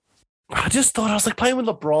was like playing with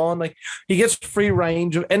LeBron. Like, he gets free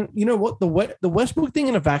range and you know what? The Westbrook thing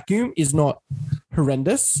in a vacuum is not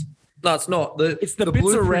horrendous. No, it's not. It's the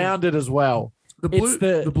bits around it as well.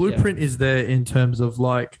 The blueprint is there in terms of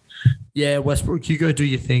like, yeah, Westbrook, you go do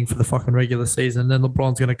your thing for the fucking regular season, then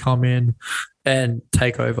LeBron's going to come in and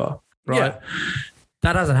take over, right? Yeah.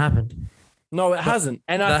 That hasn't happened. No, it hasn't.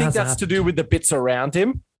 And I think that's to do with the bits around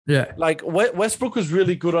him. Yeah. Like, Westbrook was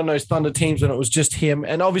really good on those Thunder teams when it was just him.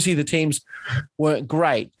 And obviously the teams weren't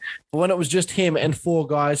great. But when it was just him and 4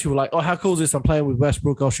 guys who were like, oh, how cool is this? I'm playing with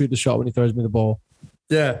Westbrook. I'll shoot the shot when he throws me the ball.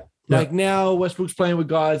 Yeah. Like, now Westbrook's playing with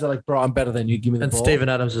guys that are like, bro, I'm better than you. Give me the ball. And Steven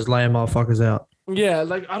Adams is laying motherfuckers out. Yeah.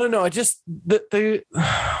 Like, I don't know. I just, they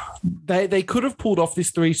could have pulled off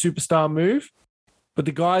this 3 superstar move, but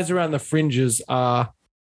the guys around the fringes are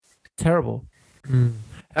terrible.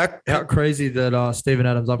 How crazy that Steven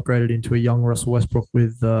Adams upgraded into a young Russell Westbrook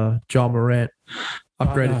with John Morant,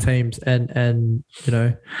 upgraded teams, and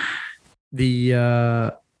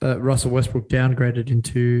the Russell Westbrook downgraded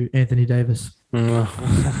into Anthony Davis. You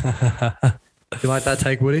like that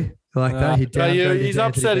take, Woody? You like that? He's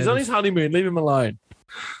upset. He's on his honeymoon. Leave him alone.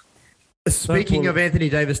 Speaking of Anthony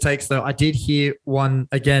Davis takes, though, I did hear one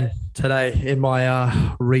again today in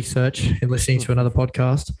my research in listening to another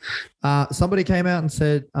podcast. Somebody came out and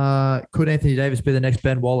said, could Anthony Davis be the next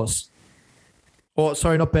Ben Wallace? Or,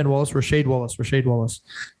 sorry, not Ben Wallace, Rasheed Wallace. Rasheed Wallace.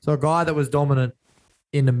 So a guy that was dominant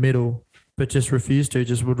in the middle, but just refused to,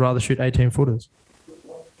 just would rather shoot 18-footers.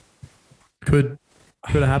 Could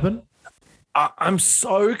it happen? I'm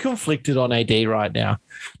so conflicted on AD right now.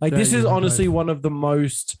 Like, this is honestly one of the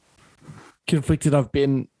most conflicted I've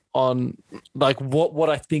been on, like, what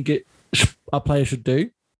I think a player should do.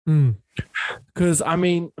 Because, I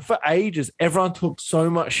mean, for ages, everyone took so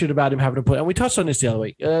much shit about him having to play. And we touched on this the other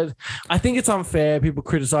week. I think it's unfair, people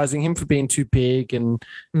criticizing him for being too big and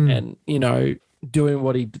you know, doing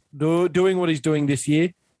what he's doing this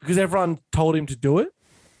year because everyone told him to do it.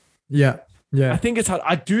 Yeah. I think it's hard.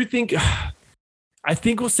 I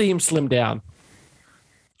think we'll see him slim down.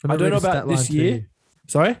 I don't know about this year.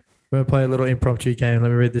 Sorry? We're going to play a little impromptu game. Let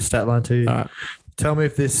me read this stat line to you. All right. Tell me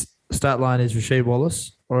if this stat line is Rasheed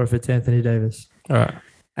Wallace or if it's Anthony Davis. All right.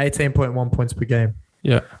 18.1 points per game.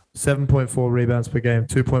 Yeah. 7.4 rebounds per game.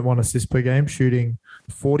 2.1 assists per game. Shooting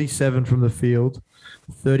 47 from the field,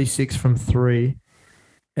 36 from three,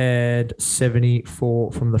 and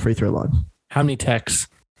 74 from the free throw line. How many techs?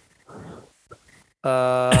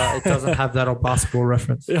 It doesn't have that on Basketball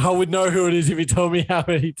Reference. I would know who it is if you told me how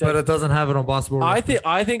many techs. But it doesn't have it on Basketball Reference.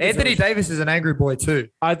 I think Anthony Davis is an angry boy too.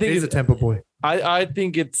 I think he's a temper boy. I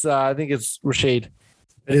think it's Rasheed.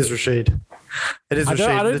 It is Rasheed. It is Rasheed.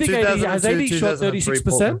 I don't think has AD shot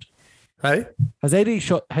 36%. Hey, has AD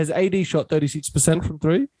shot 36% from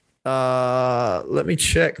three? Let me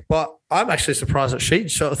check. But I'm actually surprised that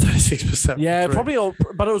Sheed shot 36%. Yeah, but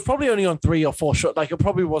it was probably only on 3 or 4 shots. Like, it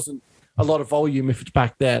probably wasn't a lot of volume if it's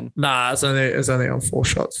back then. Nah, it's only on 4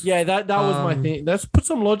 shots. Yeah, that was my thing. Let's put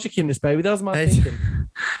some logic in this, baby. That was my thinking.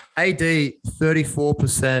 AD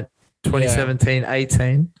 34%,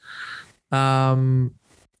 2017-18.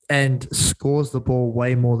 And scores the ball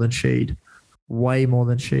way more than Sheed. Way more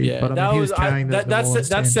than Sheed. Yeah, but I mean, he was carrying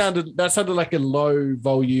that sounded like a low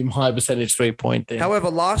volume, high percentage 3-point thing. However,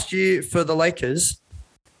 last year for the Lakers,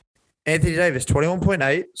 Anthony Davis,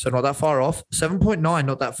 21.8, so not that far off. 7.9,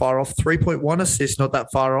 not that far off. 3.1 assists, not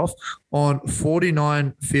that far off. On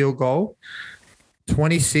 49 field goal,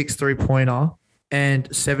 26 three-pointer,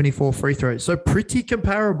 and 74 free throws. So pretty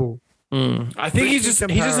comparable. I think he's just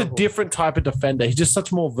a different type of defender. He's just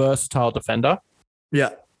such a more versatile defender. Yeah.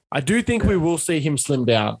 I do think we will see him slim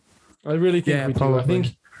down. I really think we do. I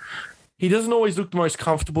think he doesn't always look the most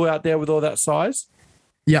comfortable out there with all that size.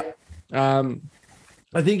 Yeah.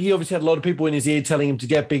 I think he obviously had a lot of people in his ear telling him to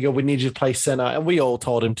get bigger. We need you to play center. And we all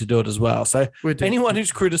told him to do it as well. So anyone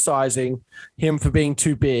who's criticizing him for being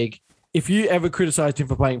too big, if you ever criticized him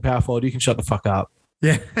for playing power forward, you can shut the fuck up.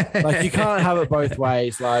 Yeah. Like, you can't have it both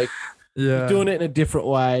ways. Like, you're doing it in a different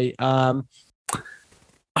way.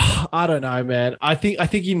 I don't know, man. I think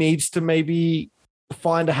he needs to maybe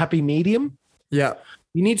find a happy medium. Yeah.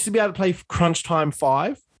 He needs to be able to play crunch time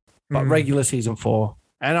 5, but regular season 4.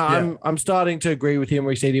 And I'm starting to agree with him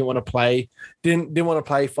where he said he didn't want to play. Didn't want to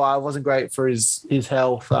play 5. Wasn't great for his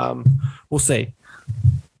health. We'll see.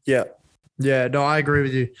 Yeah. Yeah. No, I agree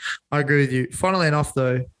with you. Funnily enough,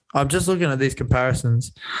 though, I'm just looking at these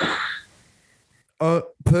comparisons. Per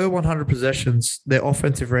 100 possessions, their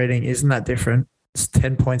offensive rating isn't that different. It's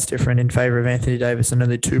 10 points different in favor of Anthony Davis and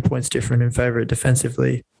only 2 points different in favor of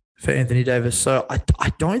defensively for Anthony Davis. So I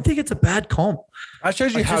don't think it's a bad comp. That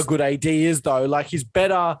shows you how good AD is, though. Like, he's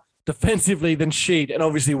better defensively than Sheed and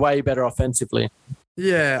obviously way better offensively.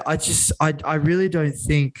 Yeah, I really don't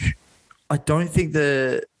think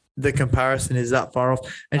the comparison is that far off.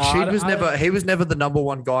 And Sheed was never the number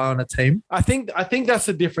one guy on a team. I think that's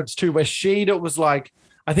the difference too, where Sheed, it was like,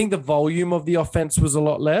 I think the volume of the offense was a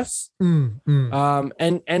lot less. And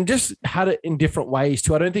just had it in different ways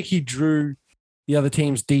too. I don't think he drew the other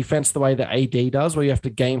team's defense the way that AD does, where you have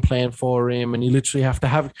to game plan for him and you literally have to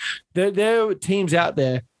have. There are teams out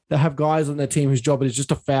there that have guys on their team whose job is just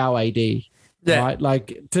to foul AD. Yeah. Right?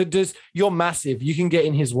 Like, you're massive. You can get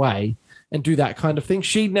in his way and do that kind of thing.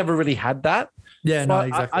 She never really had that. Yeah, so no,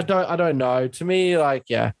 exactly. I don't know. To me, like,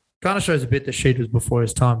 yeah. Kind of shows a bit that Sheed was before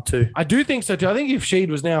his time too. I do think so too. I think if Sheed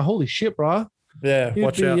was now, holy shit, bro. Yeah,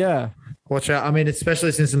 watch out. Yeah. Watch out. I mean,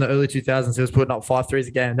 especially since in the early 2000s, he was putting up 5 threes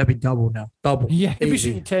a game. That'd be double now. Double. Yeah, he'd be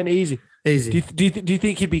shooting 10 easy. Easy. Do you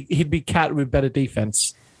think he'd be Cat with better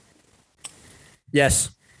defense?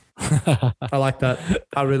 Yes. I like that.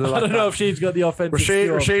 I really like that. I don't know if Sheed's got the offensive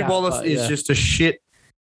skill. Rasheed Wallace is just a shit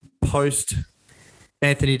post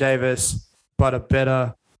Anthony Davis, but a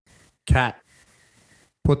better Cat.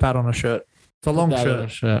 Put that on a shirt. It's a long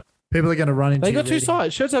shirt. People are going to run into They you got two reading-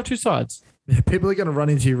 sides. Shirts have two sides. Yeah, people are going to run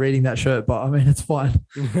into you reading that shirt, but I mean, it's fine.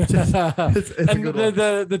 It's a And good one.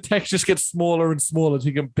 the text just gets smaller and smaller so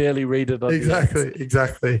you can barely read it. On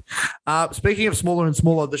Exactly. Speaking of smaller and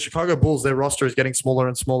smaller, the Chicago Bulls, their roster is getting smaller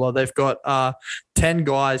and smaller. They've got 10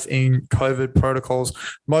 guys in COVID protocols,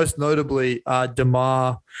 most notably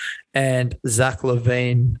DeMar and Zach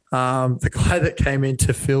LaVine, the guy that came in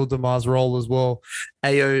to fill DeMar's role as well,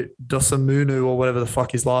 Ayo Dosunmu or whatever the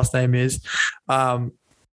fuck his last name is.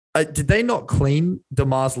 Did they not clean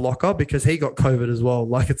DeMar's locker because he got COVID as well?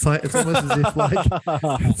 Like it's almost as if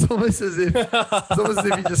it's almost as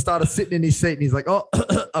if he just started sitting in his seat and he's like, oh,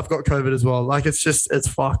 I've got COVID as well. Like it's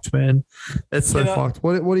fucked, man. It's so fucked.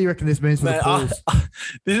 What do you reckon this means for the Bulls?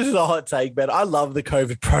 This is a hot take, man. I love the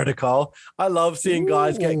COVID protocol. I love seeing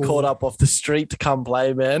guys get caught up off the street to come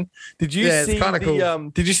play, man. Did you see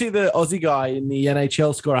Did you see the Aussie guy in the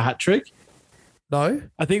NHL score a hat trick? No,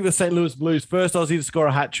 I think the St. Louis Blues, first Aussie to score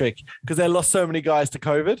a hat trick because they lost so many guys to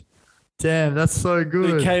COVID. Damn, that's so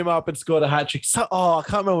good. He came up and scored a hat trick. I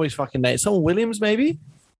can't remember his fucking name. Someone Williams, maybe?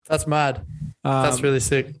 That's mad. That's really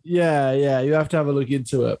sick. Yeah. You have to have a look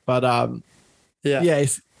into it. But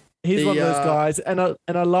he's one of those guys. And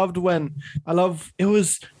I loved it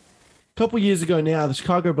was a couple of years ago now, the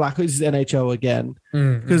Chicago Blackhawks is NHL again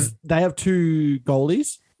because they have two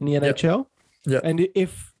goalies in the NHL. Yeah. And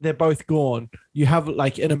if they're both gone, you have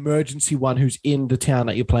like an emergency one who's in the town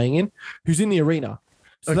that you're playing in, who's in the arena.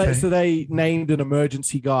 So, they named an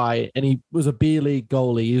emergency guy, and he was a beer league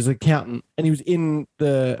goalie. He was an accountant, and he was in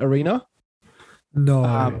the arena.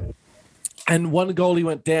 No. And one goalie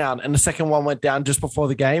went down, and the second one went down just before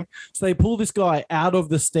the game. So they pull this guy out of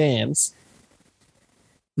the stands.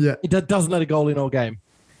 Yeah. It doesn't let a goal in all game.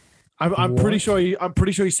 I'm pretty sure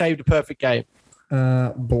he saved a perfect game.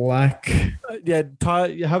 Black. Have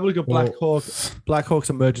a look at Blackhawks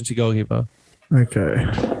emergency goalkeeper. Okay.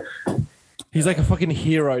 He's like a fucking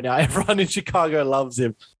hero now. Everyone in Chicago loves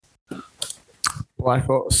him.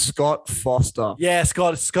 Blackhawk. Scott Foster. Yeah,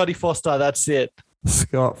 Scotty Foster. That's it.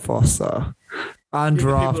 Scott Foster.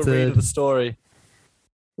 Undrafted. People read the story.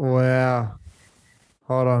 Wow.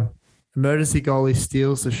 Hold on. Emergency goalie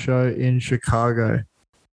steals the show in Chicago.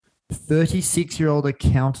 36-year-old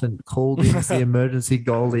accountant called in as the emergency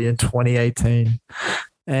goalie in 2018,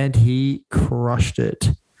 and he crushed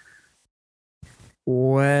it.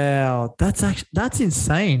 Wow, that's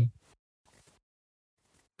insane.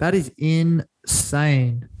 That is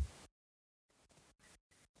insane.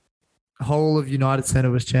 The whole of United Center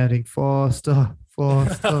was chanting Foster. He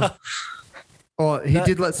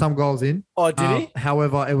did let some goals in. Oh, did he?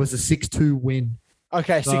 However, it was a 6-2 win.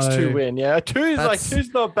 Okay, 6-2 win. Yeah, two's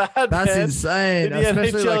not bad. That's man. insane,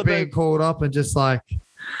 especially like being called up and just like,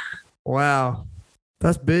 wow,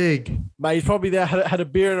 that's big. Mate, he's probably there had a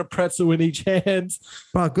beer and a pretzel in each hand.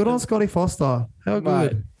 But good on Scotty Foster. How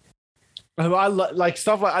good. I like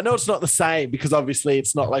stuff like I know it's not the same because obviously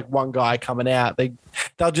it's not like one guy coming out.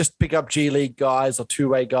 They'll just pick up G League guys or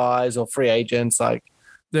two-way guys or free agents. Like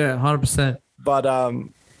 100%. But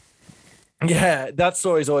that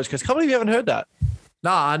story's always because. Can't believe you haven't heard that.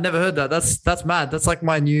 Nah, I never heard that. That's mad. That's like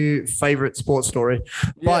my new favorite sports story.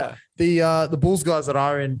 But the Bulls guys that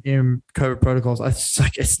are in COVID protocols,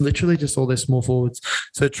 it's literally just all their small forwards.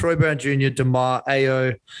 So Troy Brown Jr., DeMar,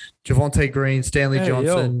 Ayo, Javonte Green, Stanley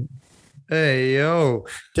Johnson. Hey, yo.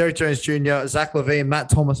 Derek Jones Jr., Zach LaVine, Matt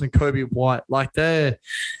Thomas, and Kobe White. Like they're,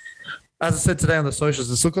 as I said today on the socials,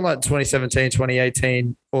 it's looking like 2017,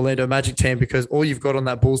 2018 Orlando Magic team because all you've got on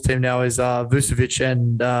that Bulls team now is Vucevic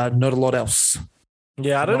and not a lot else.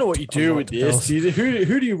 Yeah, I don't know what you do with this.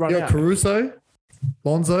 Who do you run out? Caruso,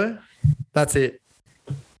 Lonzo. That's it.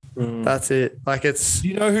 That's it. Like it's. Do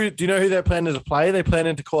you know who they're planning to play? They're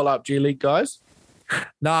planning to call up G League guys.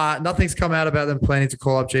 Nah, nothing's come out about them planning to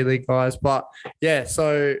call up G League guys. But yeah,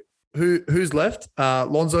 so who's left?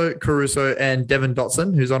 Lonzo, Caruso, and Devin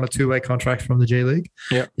Dotson, who's on a 2-way contract from the G League.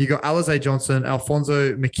 Yeah. You got Alize Johnson,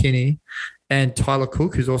 Alfonso McKinney, and Tyler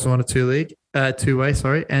Cook, who's also on a 2-way,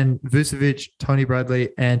 and Vucevic, Tony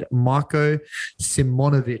Bradley, and Marko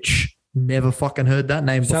Simonovic. Never fucking heard that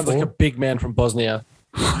name before. Sounds like a big man from Bosnia.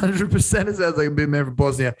 100% it sounds like a big man from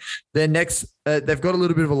Bosnia. Their next, they've got a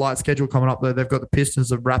little bit of a light schedule coming up though. They've got the Pistons,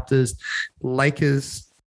 the Raptors,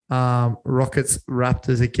 Lakers, Rockets,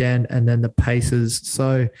 Raptors again, and then the Pacers.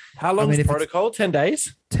 So how long is the protocol? 10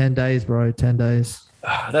 days? 10 days, bro. 10 days.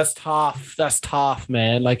 That's tough. That's tough,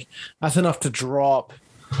 man. Like that's enough to drop.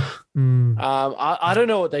 I don't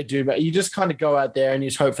know what they do, but you just kind of go out there and you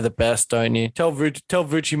just hope for the best, don't you? Tell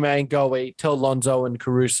Vucci, man, go eat. Tell Lonzo and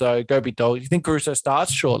Caruso, go be dogs. You think Caruso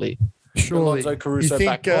starts shortly? Surely. Alonso Caruso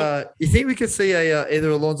backcourt. You think we could see either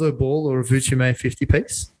Alonso Ball or a Vucci May 50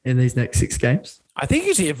 piece in these next 6 games? I think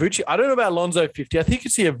you see a Vucci. I don't know about Alonso 50. I think you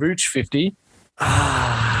see a Vucci 50.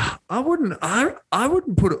 I wouldn't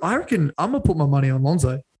put it. I reckon I'm gonna put my money on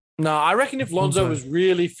Lonzo. No, I reckon if Lonzo was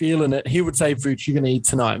really feeling it, he would say, Vucci, you're going to eat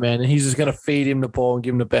tonight, man. And he's just going to feed him the ball and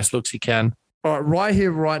give him the best looks he can. All right, right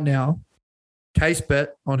here, right now, case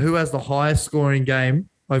bet on who has the highest scoring game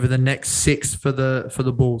over the next 6 for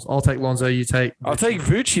the Bulls. I'll take Lonzo. You take. I'll take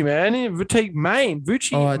Vucci, man. Take Maine.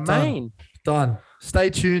 Vucci, all right, Maine. Done.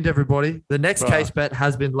 Stay tuned, everybody. The next case bet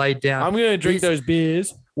has been laid down. I'm going to drink those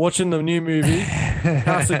beers, watching the new movie,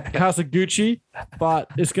 House of Gucci, but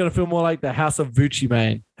it's going to feel more like the House of Vucci,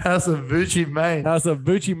 Maine. House of Vucci, Maine. House of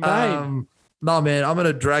Vucci, Maine. No, man, I'm going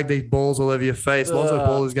to drag these balls all over your face. Lonzo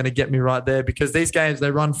Ball is going to get me right there because these games,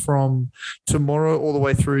 they run from tomorrow all the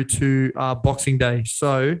way through to Boxing Day.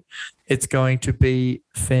 So it's going to be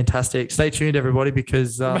fantastic. Stay tuned, everybody,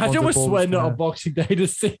 because imagine we're sweating on Boxing Day to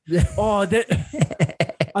see. Yeah. Oh, are they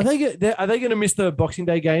going to miss the Boxing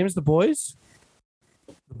Day games, the boys?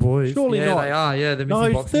 The boys? Surely not. They are. Yeah, they're no,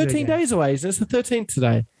 missing it's 13 days away. It's the 13th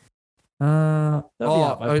today.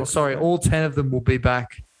 Sorry. All 10 of them will be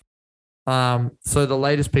back. So the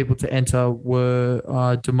latest people to enter were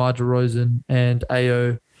DeMar DeRozan and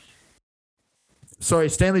AO. Sorry,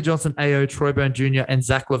 Stanley Johnson, AO, Troy Brown Jr. and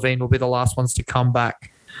Zach LaVine will be the last ones to come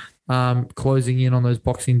back, closing in on those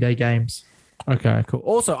Boxing Day games. Okay, cool.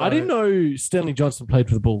 Also, I didn't know Stanley Johnson played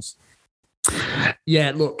for the Bulls.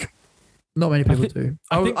 Yeah, look, not many people do.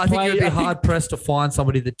 I think you'd be hard pressed to find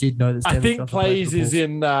somebody that did know that. I think plays is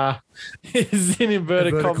in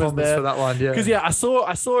inverted commas there for that one. Yeah, because I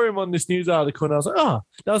saw him on this news article and I was like, oh,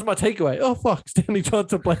 that was my takeaway. Oh fuck, Stanley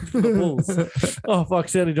Johnson played for the Bulls. Oh fuck,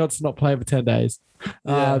 Stanley Johnson not playing for 10 days.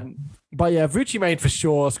 Yeah. But yeah, Vucci Maine for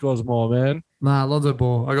sure scores more, man. Nah, Lonzo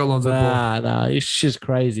Ball. I got Lonzo Ball. Nah, it's just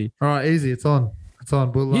crazy. All right, easy. It's on.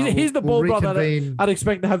 He's the ball brother I'd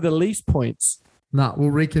expect to have the least points.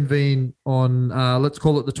 We'll reconvene on, let's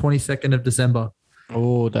call it the 22nd of December.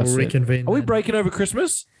 Oh, we'll reconvene. Are we breaking over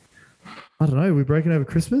Christmas? I don't know. Are we breaking over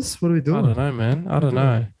Christmas? What are we doing? I don't know, man. I don't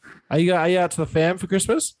know. Are you out to the fam for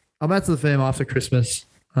Christmas? I'm out to the fam after Christmas.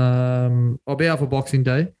 I'll be out for Boxing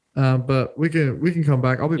Day, but we can come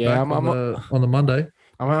back. I'll be back on the Monday.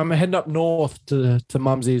 I'm heading up north to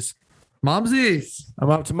Mumsy's. Mumsy's.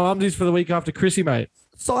 I'm up to Mumsy's for the week after Chrissy, mate.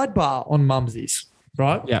 Sidebar on Mumsy's,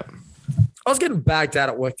 right? Yeah. I was getting bagged out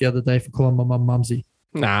at work the other day for calling my mum Mumsy.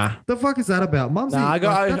 Nah. The fuck is that about? Mumsy? Nah, I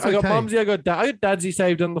got Mumsy. I got Dadsy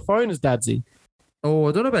saved on the phone as Dadsy. Oh,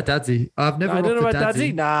 I don't know about Dadsy. I don't know about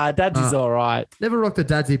Dadsy. Nah, Dadsy's all right. Never rocked a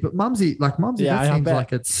Dadsy, but Mumsy, yeah, that seems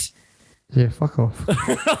like it's... Yeah, fuck off.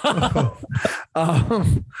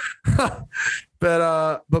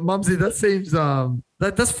 But Mumsy, that seems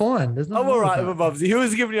that's fine. There's no I'm all right with Mumsy. Who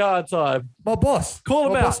was giving you a hard time? My boss. Call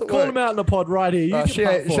him out. Call him out in the pod right here. She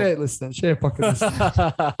ain't listening. She ain't fucking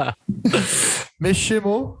listening. Miss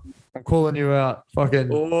Schimmel, I'm calling you out. Fucking.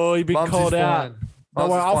 Oh, you've been Mumsy's called out. Don't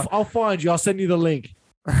worry, I'll find you. I'll send you the link.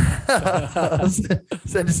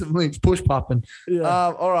 Send you some links. Push popping. Yeah.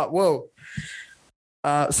 All right. Well.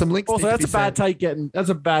 Some links. Also, that's a bad take getting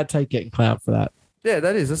clout for that. Yeah,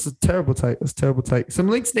 that is. That's a terrible take. Some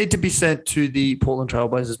links need to be sent to the Portland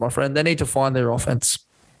Trailblazers, my friend. They need to find their offense.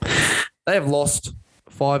 They have lost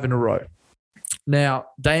 5 in a row. Now,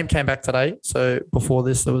 Dame came back today. So before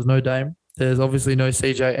this, there was no Dame. There's obviously no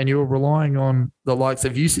CJ, and you were relying on the likes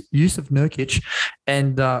of Yusuf Nurkic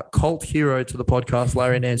and cult hero to the podcast,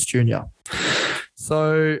 Larry Nance Jr.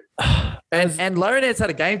 So, and Larry Nance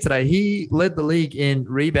had a game today. He led the league in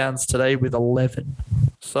rebounds today with 11.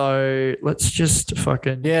 So let's just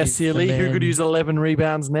fucking silly. Who could use 11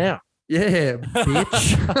 rebounds now? Yeah,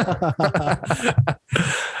 bitch.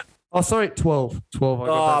 Oh, sorry, 12. 12. I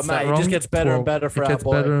got that mate, it just gets better and better for our boy. It gets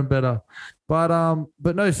better and better.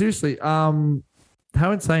 But no, seriously. How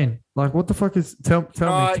insane? Like, what the fuck is? Tell me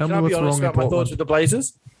what's wrong about my thoughts with the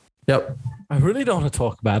Blazers? Yep. I really don't want to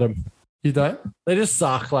talk about them. You don't? They just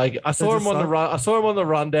suck. Like I saw him on the run. I saw him on the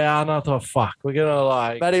rundown. I thought, "Fuck, we're gonna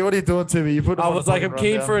like." Matty, what are you doing to me? I was like, I'm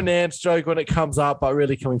keen for a Nance joke when it comes up, but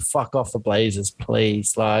really, can we fuck off the Blazers,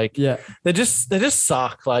 please? Like, yeah, they just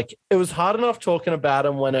suck. Like it was hard enough talking about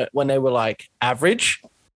them when they were like average.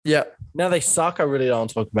 Yeah. Now they suck. I really don't want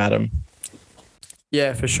to talk about them.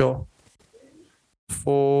 Yeah, for sure.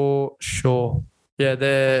 For sure. Yeah,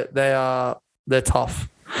 they're tough.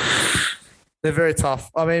 They're very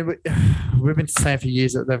tough. I mean, we've been saying for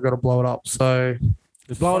years that they've got to blow it up. So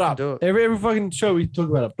just blow it up. Do it. Every fucking show we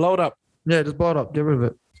talk about it. Blow it up. Yeah, just blow it up. Get rid of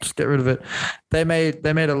it. Just get rid of it. They made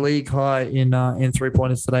a league high in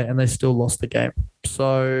 3-pointers today, and they still lost the game.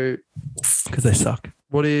 So Because they suck.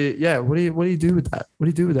 what do you do with that? What do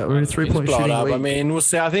you do with that? We're in a 3-point Blow it shooting up. league. I mean, we'll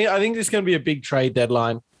see. I think this is going to be a big trade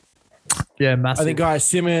deadline. Yeah, massive. I think Guy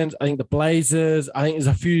Simmons. I think the Blazers. I think there's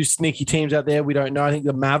a few sneaky teams out there we don't know. I think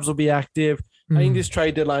the Mavs will be active. I think this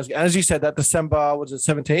trade deadline is, as you said, that December, was it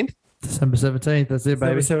 17th? December 17th. That's it,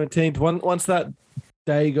 baby. December 17th. Once that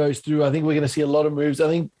day goes through, I think we're going to see a lot of moves. I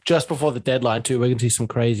think just before the deadline too, we're going to see some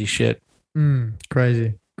crazy shit.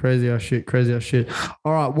 Crazy ass shit.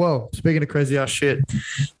 All right. Well, speaking of crazy ass shit,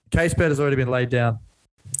 case bet has already been laid down,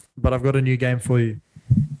 but I've got a new game for you.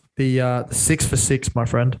 The 6 for 6, my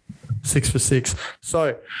friend. 6 for 6.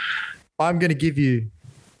 So I'm going to give you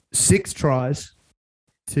 6 tries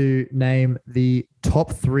to name the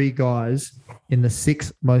top 3 guys in the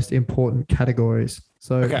 6 most important categories.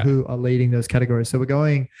 So who are leading those categories? So we're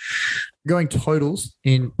going totals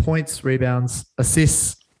in points, rebounds,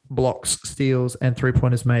 assists, blocks, steals, and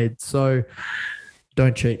 3-pointers made. So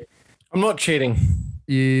don't cheat. I'm not cheating.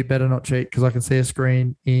 You better not cheat because I can see a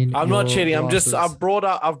screen in. I'm not cheating. Glasses. I've brought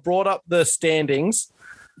up the standings.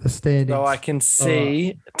 The standings. So I can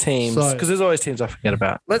see teams because there's always teams I forget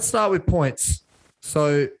about. Let's start with points.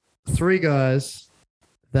 So 3 guys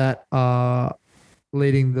that are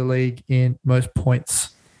leading the league in most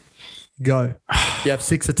points. Go. You have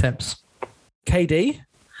 6 attempts. KD.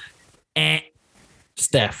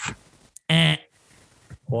 Steph.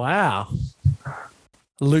 Wow.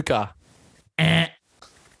 Luka.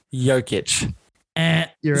 Jokic.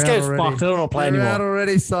 You're This out game's already. fucked. I don't want to play You're anymore. out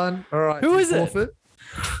already, son. All right. Who is it?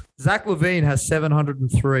 Zach LaVine has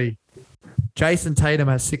 703. Jason Tatum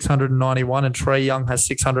has 691 and Trae Young has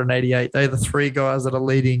 688. They're the 3 guys that are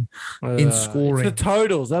leading in scoring. It's the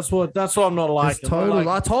totals. That's what I'm not liking. It's total.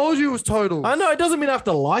 I told you it was total. I know. It doesn't mean I have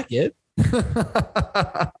to like it.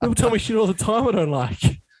 People tell me shit all the time I don't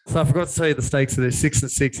like. So I forgot to tell you the stakes of this 6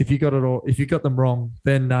 and 6. If you got them wrong,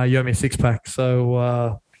 then you owe me a 6-pack.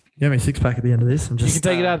 So you owe me a 6-pack at the end of this. You can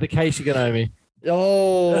take it out of the case you're gonna owe me.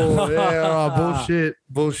 Oh, yeah. All right.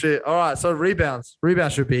 Bullshit. All right. So rebounds.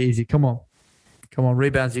 Rebounds should be easy. Come on.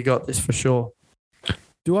 Rebounds. You got this for sure.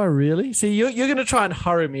 Do I really? See, you're going to try and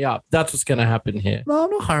hurry me up. That's what's going to happen here. No, I'm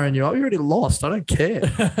not hurrying you up. You already lost. I don't care.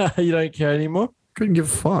 You don't care anymore? Couldn't give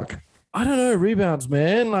a fuck. I don't know. Rebounds,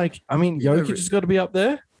 man. Jokic has got to be up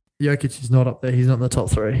there. Jokic is not up there. He's not in the top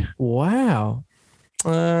 3. Wow.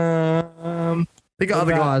 Think of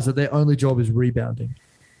other guys that their only job is rebounding.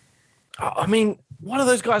 I mean, one of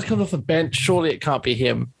those guys comes off the bench. Surely it can't be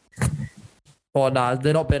him. Oh, no.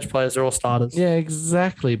 They're not bench players. They're all starters. Yeah,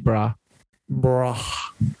 exactly, bruh.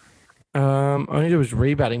 Only do was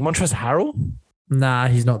rebounding. Montrezl Harrell? Nah,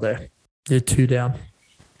 he's not there. They're 2 down.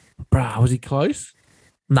 Bruh, was he close?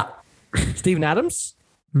 Nah. Steven Adams?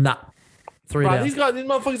 Nah. 3 down. These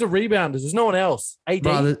motherfuckers are rebounders. There's no one else. AD?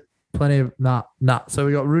 Bruh, plenty of... Nah. So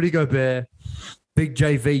we got Rudy Gobert, Big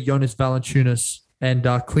JV, Jonas Valanciunas, and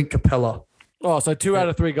Clint Capella. Oh, so 2 out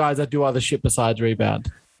of 3 guys that do other shit besides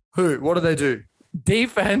rebound. Who? What do they do?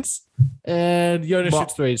 Defense and Jonas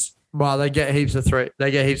shoots threes. Well, they get heaps of threes.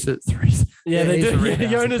 Yeah, they do. Yeah,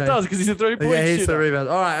 Jonas okay. does because he's a 3-point Yeah, he's the shooter.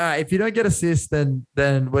 rebounds. All right. If you don't get assists, then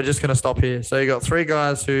we're just gonna stop here. So you got 3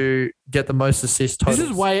 guys who get the most assists totals. This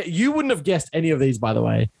is way you wouldn't have guessed any of these, by the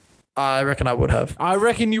way. I reckon I would have. I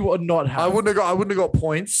reckon you would not have. I wouldn't have got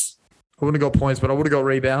points. But I would have got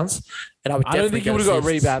rebounds. And I don't think you would have got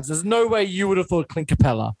rebounds. There's no way you would have thought Clint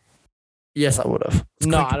Capella. Yes, I would have.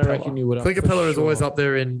 No, I don't reckon you would have. Clint Capella is always up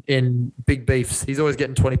there in big beefs. He's always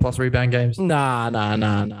getting 20+ rebound games. Nah.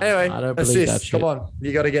 Anyway, I don't believe that shit. Come on.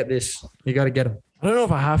 You got to get this. You got to get him. I don't know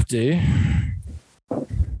if I have to.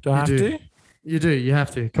 Do I have to? You do. You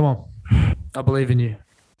have to. Come on. I believe in you.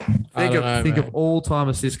 Think of all-time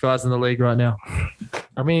assist guys in the league right now.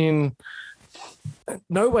 I mean,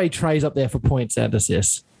 no way Trey's up there for points and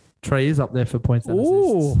assists. Trae is up there for points and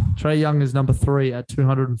assists. Trae Young is number 3 at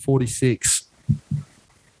 246.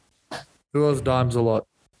 Who else dimes a lot?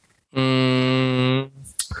 I'm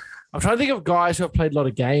trying to think of guys who have played a lot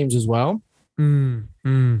of games as well. That's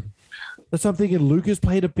what I'm thinking. Luka's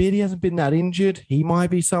played a bit. He hasn't been that injured. He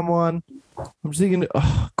might be someone. I'm just thinking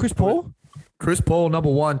Chris Paul. Chris Paul,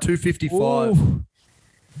 number 1, 255. Ooh.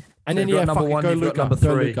 And then number 1, go you've Luka. got number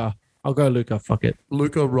 3. I'll go Luka. Fuck it.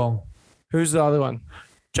 Luka wrong. Who's the other one?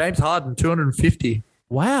 James Harden, 250.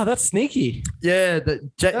 Wow, that's sneaky. Yeah,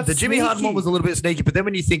 the Jimmy Harden one was a little bit sneaky, but then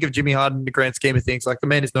when you think of Jimmy Harden in the grand scheme of things, like the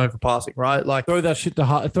man is known for passing, right? Like throw that shit to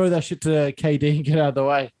KD and get out of the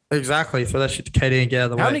way. Exactly, throw that shit to KD and get out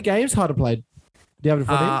of the way. How many games Harden played? Do you have it in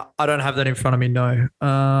front of you? I don't have that in front of me. No.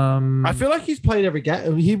 I feel like he's played every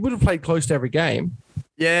game. He would have played close to every game.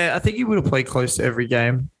 Yeah, I think he would have played close to every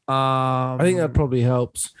game. I think that probably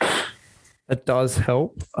helps. It does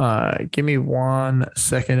help. Give me 1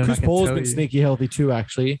 second. And Chris I can Paul's tell been you. sneaky healthy too,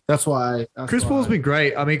 actually. That's why. Chris Paul's been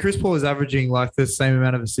great. I mean, Chris Paul is averaging like the same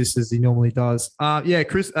amount of assists as he normally does.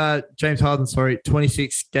 James Harden,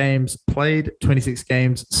 26 games played, 26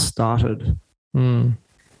 games started.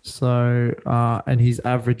 So, and he's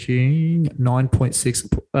averaging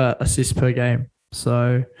 9.6 assists per game.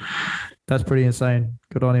 So that's pretty insane.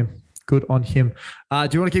 Good on him. Good on him. Do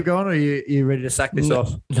you want to keep going, or are you ready to sack this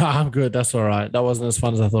off? No, I'm good. That's all right. That wasn't as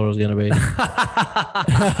fun as I thought it was going to be.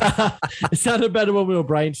 It sounded better when we were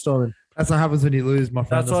brainstorming. That's what happens when you lose, my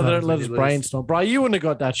friend. That's why they don't let us brainstorm. Bro, you wouldn't have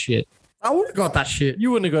got that shit. I would have got that shit.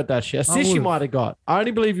 You wouldn't have got that shit. Assists you might have got. I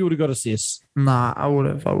only believe you would have got assists. Nah, I would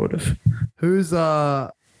have. Who's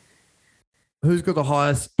got the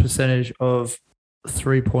highest percentage of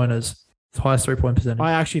 3-pointers? Highest 3-point percentage.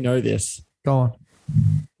 I actually know this. Go on.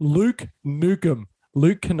 Luke Nukem.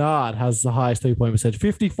 Luke Kennard has the highest 3-point percentage.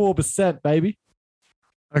 54%, baby.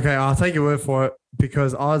 Okay, I'll take your word for it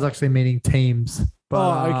because I was actually meaning teams.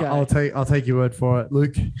 But okay. I'll take your word for it.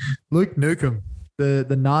 Luke Nukem, the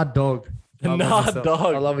Nard dog. The Nard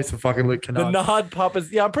dog. I love me some fucking Luke Kennard. The Nard puppets.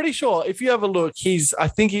 Yeah, I'm pretty sure. If you have a look, I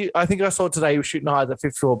think I saw today he was shooting high at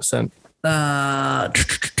 54%.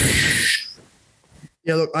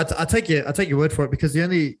 Yeah, look, I take your word for it because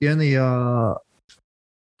the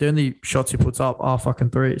only shots he puts up are fucking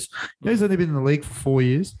threes. You know, he's only been in the league for 4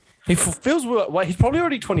 years. He feels well, he's probably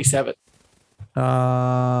already 27.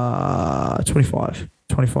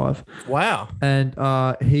 25. Wow. And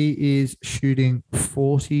he is shooting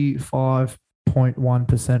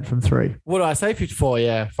 45.1% from three. What did I say? 54?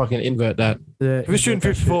 Yeah, fucking invert that. Yeah, if he's shooting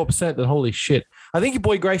 54%, then holy shit. I think your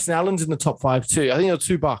boy Grayson Allen's in the top 5 too. I think it was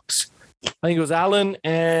 $2. I think it was Allen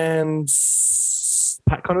and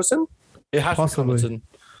Pat Connaughton. It has Possibly. to be Connaughton.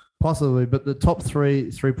 Possibly, but the top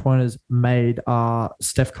 3-pointers made are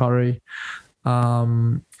Steph Curry.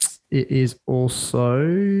 It is also,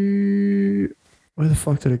 where the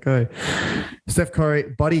fuck did it go? Steph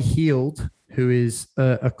Curry, Buddy Hield, who is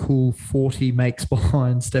a cool 40 makes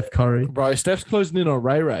behind Steph Curry. Bro, Steph's closing in on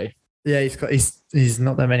Ray Ray. Yeah, he's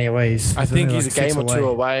not that many away. I think he's a game or two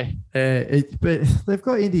away. But they've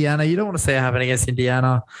got Indiana. You don't want to see it happen against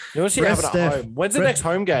Indiana. You want to see it happen at home. When's the next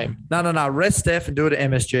home game? No. Rest Steph and do it at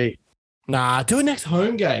MSG. Nah, do it next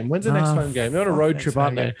home game. When's the next home game? They're on a road trip,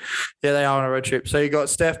 aren't they? Yeah, they are on a road trip. So you got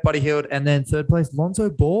Steph, Buddy Hield, and then third place, Lonzo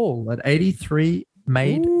Ball at 83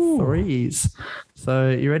 made threes. So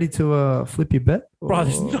you ready to flip your bet? Bro,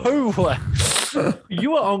 there's no way.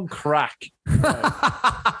 You are on crack.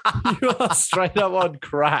 You are straight up on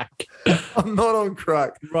crack. I'm not on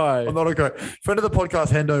crack. Right. I'm not on crack. Friend of the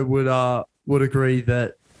podcast, Hendo, would agree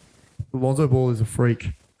that Lonzo Ball is a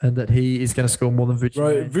freak and that he is going to score more than Vucci.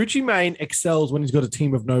 Bro, Vucci Main excels when he's got a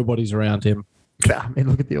team of nobodies around him. I mean,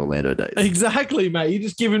 look at the Orlando days. Exactly, mate. You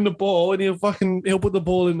just give him the ball and he'll put the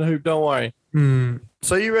ball in the hoop. Don't worry.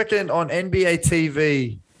 So you reckon on NBA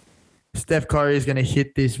TV, Steph Curry is going to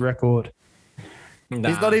hit this record? Nah.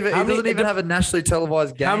 He doesn't even have a nationally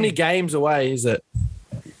televised game. How many games away is it?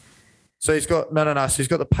 So he's got no. So he's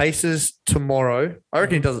got the Pacers tomorrow. I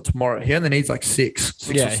reckon he does it tomorrow. He only needs like six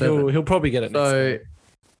or seven. He'll probably get it. So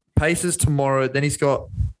Pacers tomorrow. Then he's got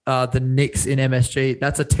the Knicks in MSG.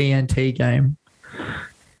 That's a TNT game.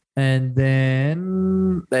 And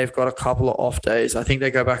then they've got a couple of off days. I think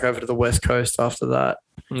they go back over to the West Coast after that.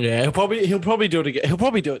 Yeah, he'll probably do it again. He'll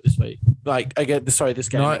probably do it this week. This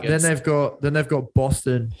game. No, then they've got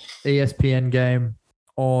Boston ESPN game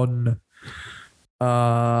on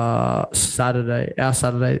Saturday. Our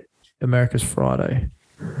Saturday, America's Friday.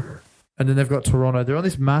 And then they've got Toronto. They're on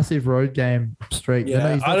this massive road game streak.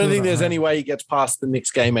 Yeah, I don't think there's any way he gets past the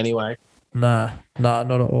Knicks game anyway. Nah, not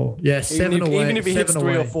at all. Yeah, seven away. Even if he hits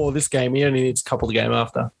 3 or 4 this game, he only needs a couple the game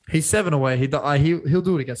after. He's 7 away. He'll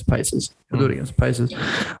do it against the Pacers.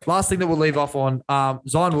 Last thing that we'll leave off on,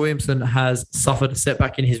 Zion Williamson has suffered a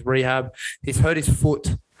setback in his rehab. He's hurt his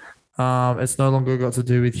foot. It's no longer got to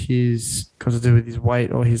do with his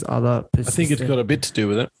weight or his other persistent, I think it's got a bit to do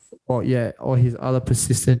with it. Or his other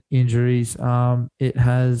persistent injuries.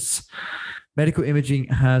 Medical imaging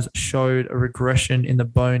has showed a regression in the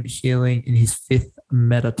bone healing in his 5th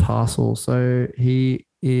metatarsal. So he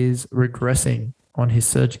is regressing on his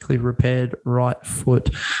surgically repaired right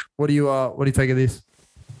foot. What do you take of this?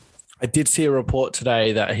 I did see a report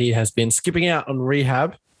today that he has been skipping out on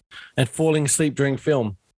rehab and falling asleep during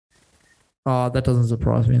film. Oh, that doesn't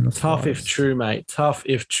surprise me in the Tough slightest. if true, mate. Tough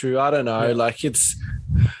if true. I don't know.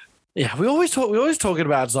 Yeah. We're always talking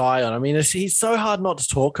about Zion. I mean, he's so hard not to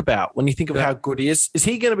talk about when you think of how good he is. Is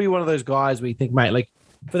he going to be one of those guys where you think, mate, like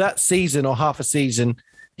for that season or half a season,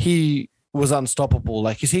 he was unstoppable.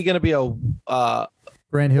 Like, is he going to be a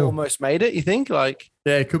Grant Hill almost made it? You think? Like,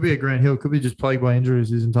 yeah, it could be a Grant Hill. It could be just plagued by injuries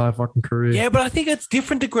his entire fucking career. yeah, but I think it's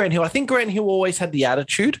different to Grant Hill. I think Grant Hill always had the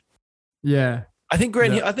attitude. Yeah. I think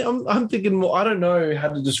Grant Hill, I'm thinking more, I don't know how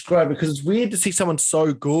to describe it because it's weird to see someone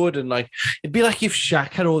so good and like, it'd be like if Shaq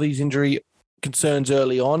had all these injury concerns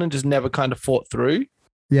early on and just never kind of fought through.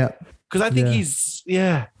 Yeah. Because I think he's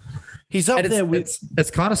up there with.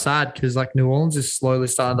 It's kind of sad because like New Orleans is slowly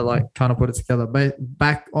starting to like kind of put it together. But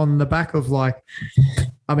back on the back of like,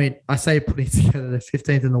 I mean, I say putting it together, they're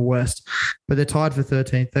 15th in the West, but they're tied for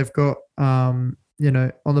 13th. They've got, on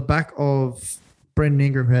the back of Brandon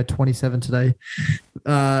Ingram, who had 27 today,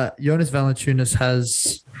 Jonas Valanciunas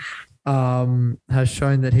has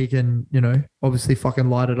shown that he can, obviously fucking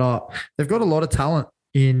light it up. They've got a lot of talent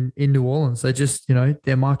in New Orleans. They just,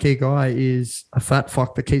 their marquee guy is a fat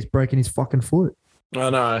fuck that keeps breaking his fucking foot. I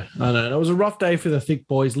know. It was a rough day for the thick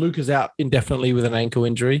boys. Luka's out indefinitely with an ankle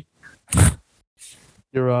injury.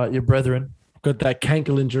 Your brethren. Got that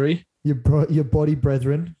cankle injury. Your body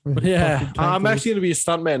brethren. Yeah. I'm actually going to be a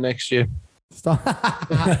stuntman next year.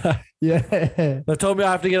 Yeah. They told me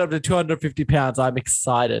I have to get up to 250 pounds. I'm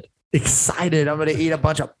excited. I'm going to eat a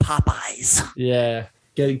bunch of Popeyes. Yeah.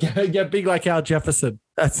 Get big like Al Jefferson.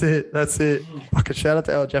 That's it. Fucking shout out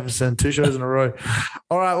to Al Jefferson. 2 shows in a row.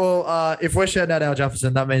 All right. Well, if we're shouting out Al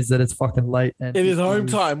Jefferson, that means that it's fucking late. And it is home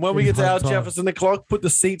time. When we get to Al Jefferson, the clock, put the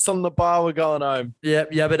seats on the bar. We're going home.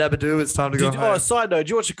 Yep. Yabba dabba do. It's time to go home. Oh, side note, did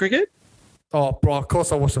you watch the cricket? Oh, bro, of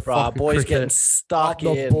course I watch the fucking boys cricket. getting stuck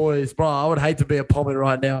in. The boys, bro, I would hate to be a pommet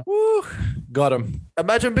right now. Woo. Got him.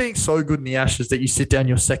 Imagine being so good in the Ashes that you sit down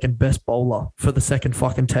your second best bowler for the second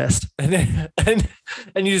fucking test. And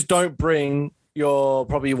you just don't bring your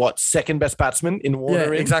probably, second best batsman in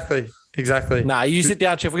Warner in? Exactly. Nah, you sit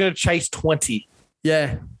down, Chef. We're going to chase 20.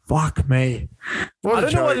 Yeah. Fuck me. I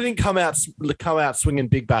don't know why they didn't come out swinging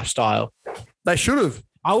Big Bash style. They should have.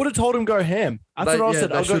 I would have told him go ham. That's what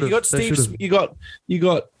I said. You got Steve. You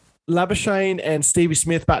got Labuschagne and Stevie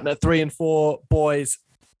Smith batting at 3 and 4. Boys,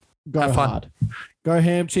 go hard. Go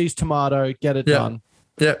ham, cheese, tomato. Get it done.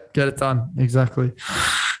 Yep, get it done. Exactly.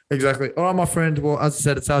 All right, my friend. Well, as I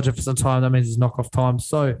said, it's Al Jefferson time. That means it's knockoff time.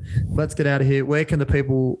 So let's get out of here. Where can the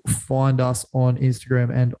people find us on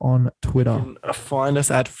Instagram and on Twitter? You can find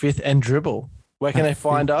us at Fifth and Dribble. Where can they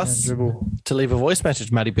find us to leave a voice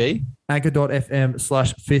message, Matty B?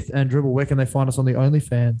 Anchor.fm/Fifth and Dribble. Where can they find us on the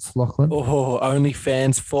OnlyFans, Lachlan? Oh,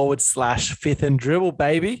 OnlyFans/Fifth and Dribble,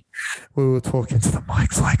 baby. We will talk into the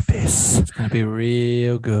mics like this. It's going to be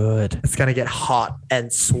real good. It's going to get hot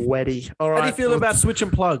and sweaty. All right. How do you feel about switching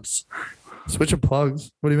plugs? Switching plugs?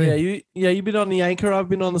 What do you mean? You've been on the Anchor. I've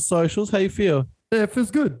been on the socials. How you feel? Yeah, it feels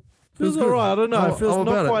good. Feels all right. I don't know. It feels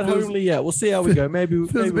not quite homely yet. We'll see how we go. Maybe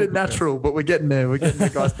feels a bit natural, but we're getting there.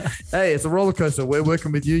 Guys. Hey, it's a roller coaster. We're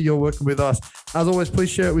working with you. You're working with us. As always, please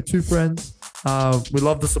share it with 2 friends. We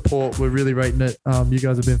love the support. We're really rating it. You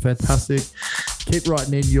guys have been fantastic. Keep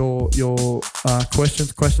writing in your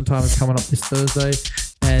questions. Question time is coming up this Thursday,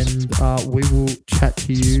 and we will chat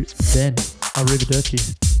to you then.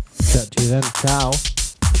 Arrivederci. Chat to you then. Ciao.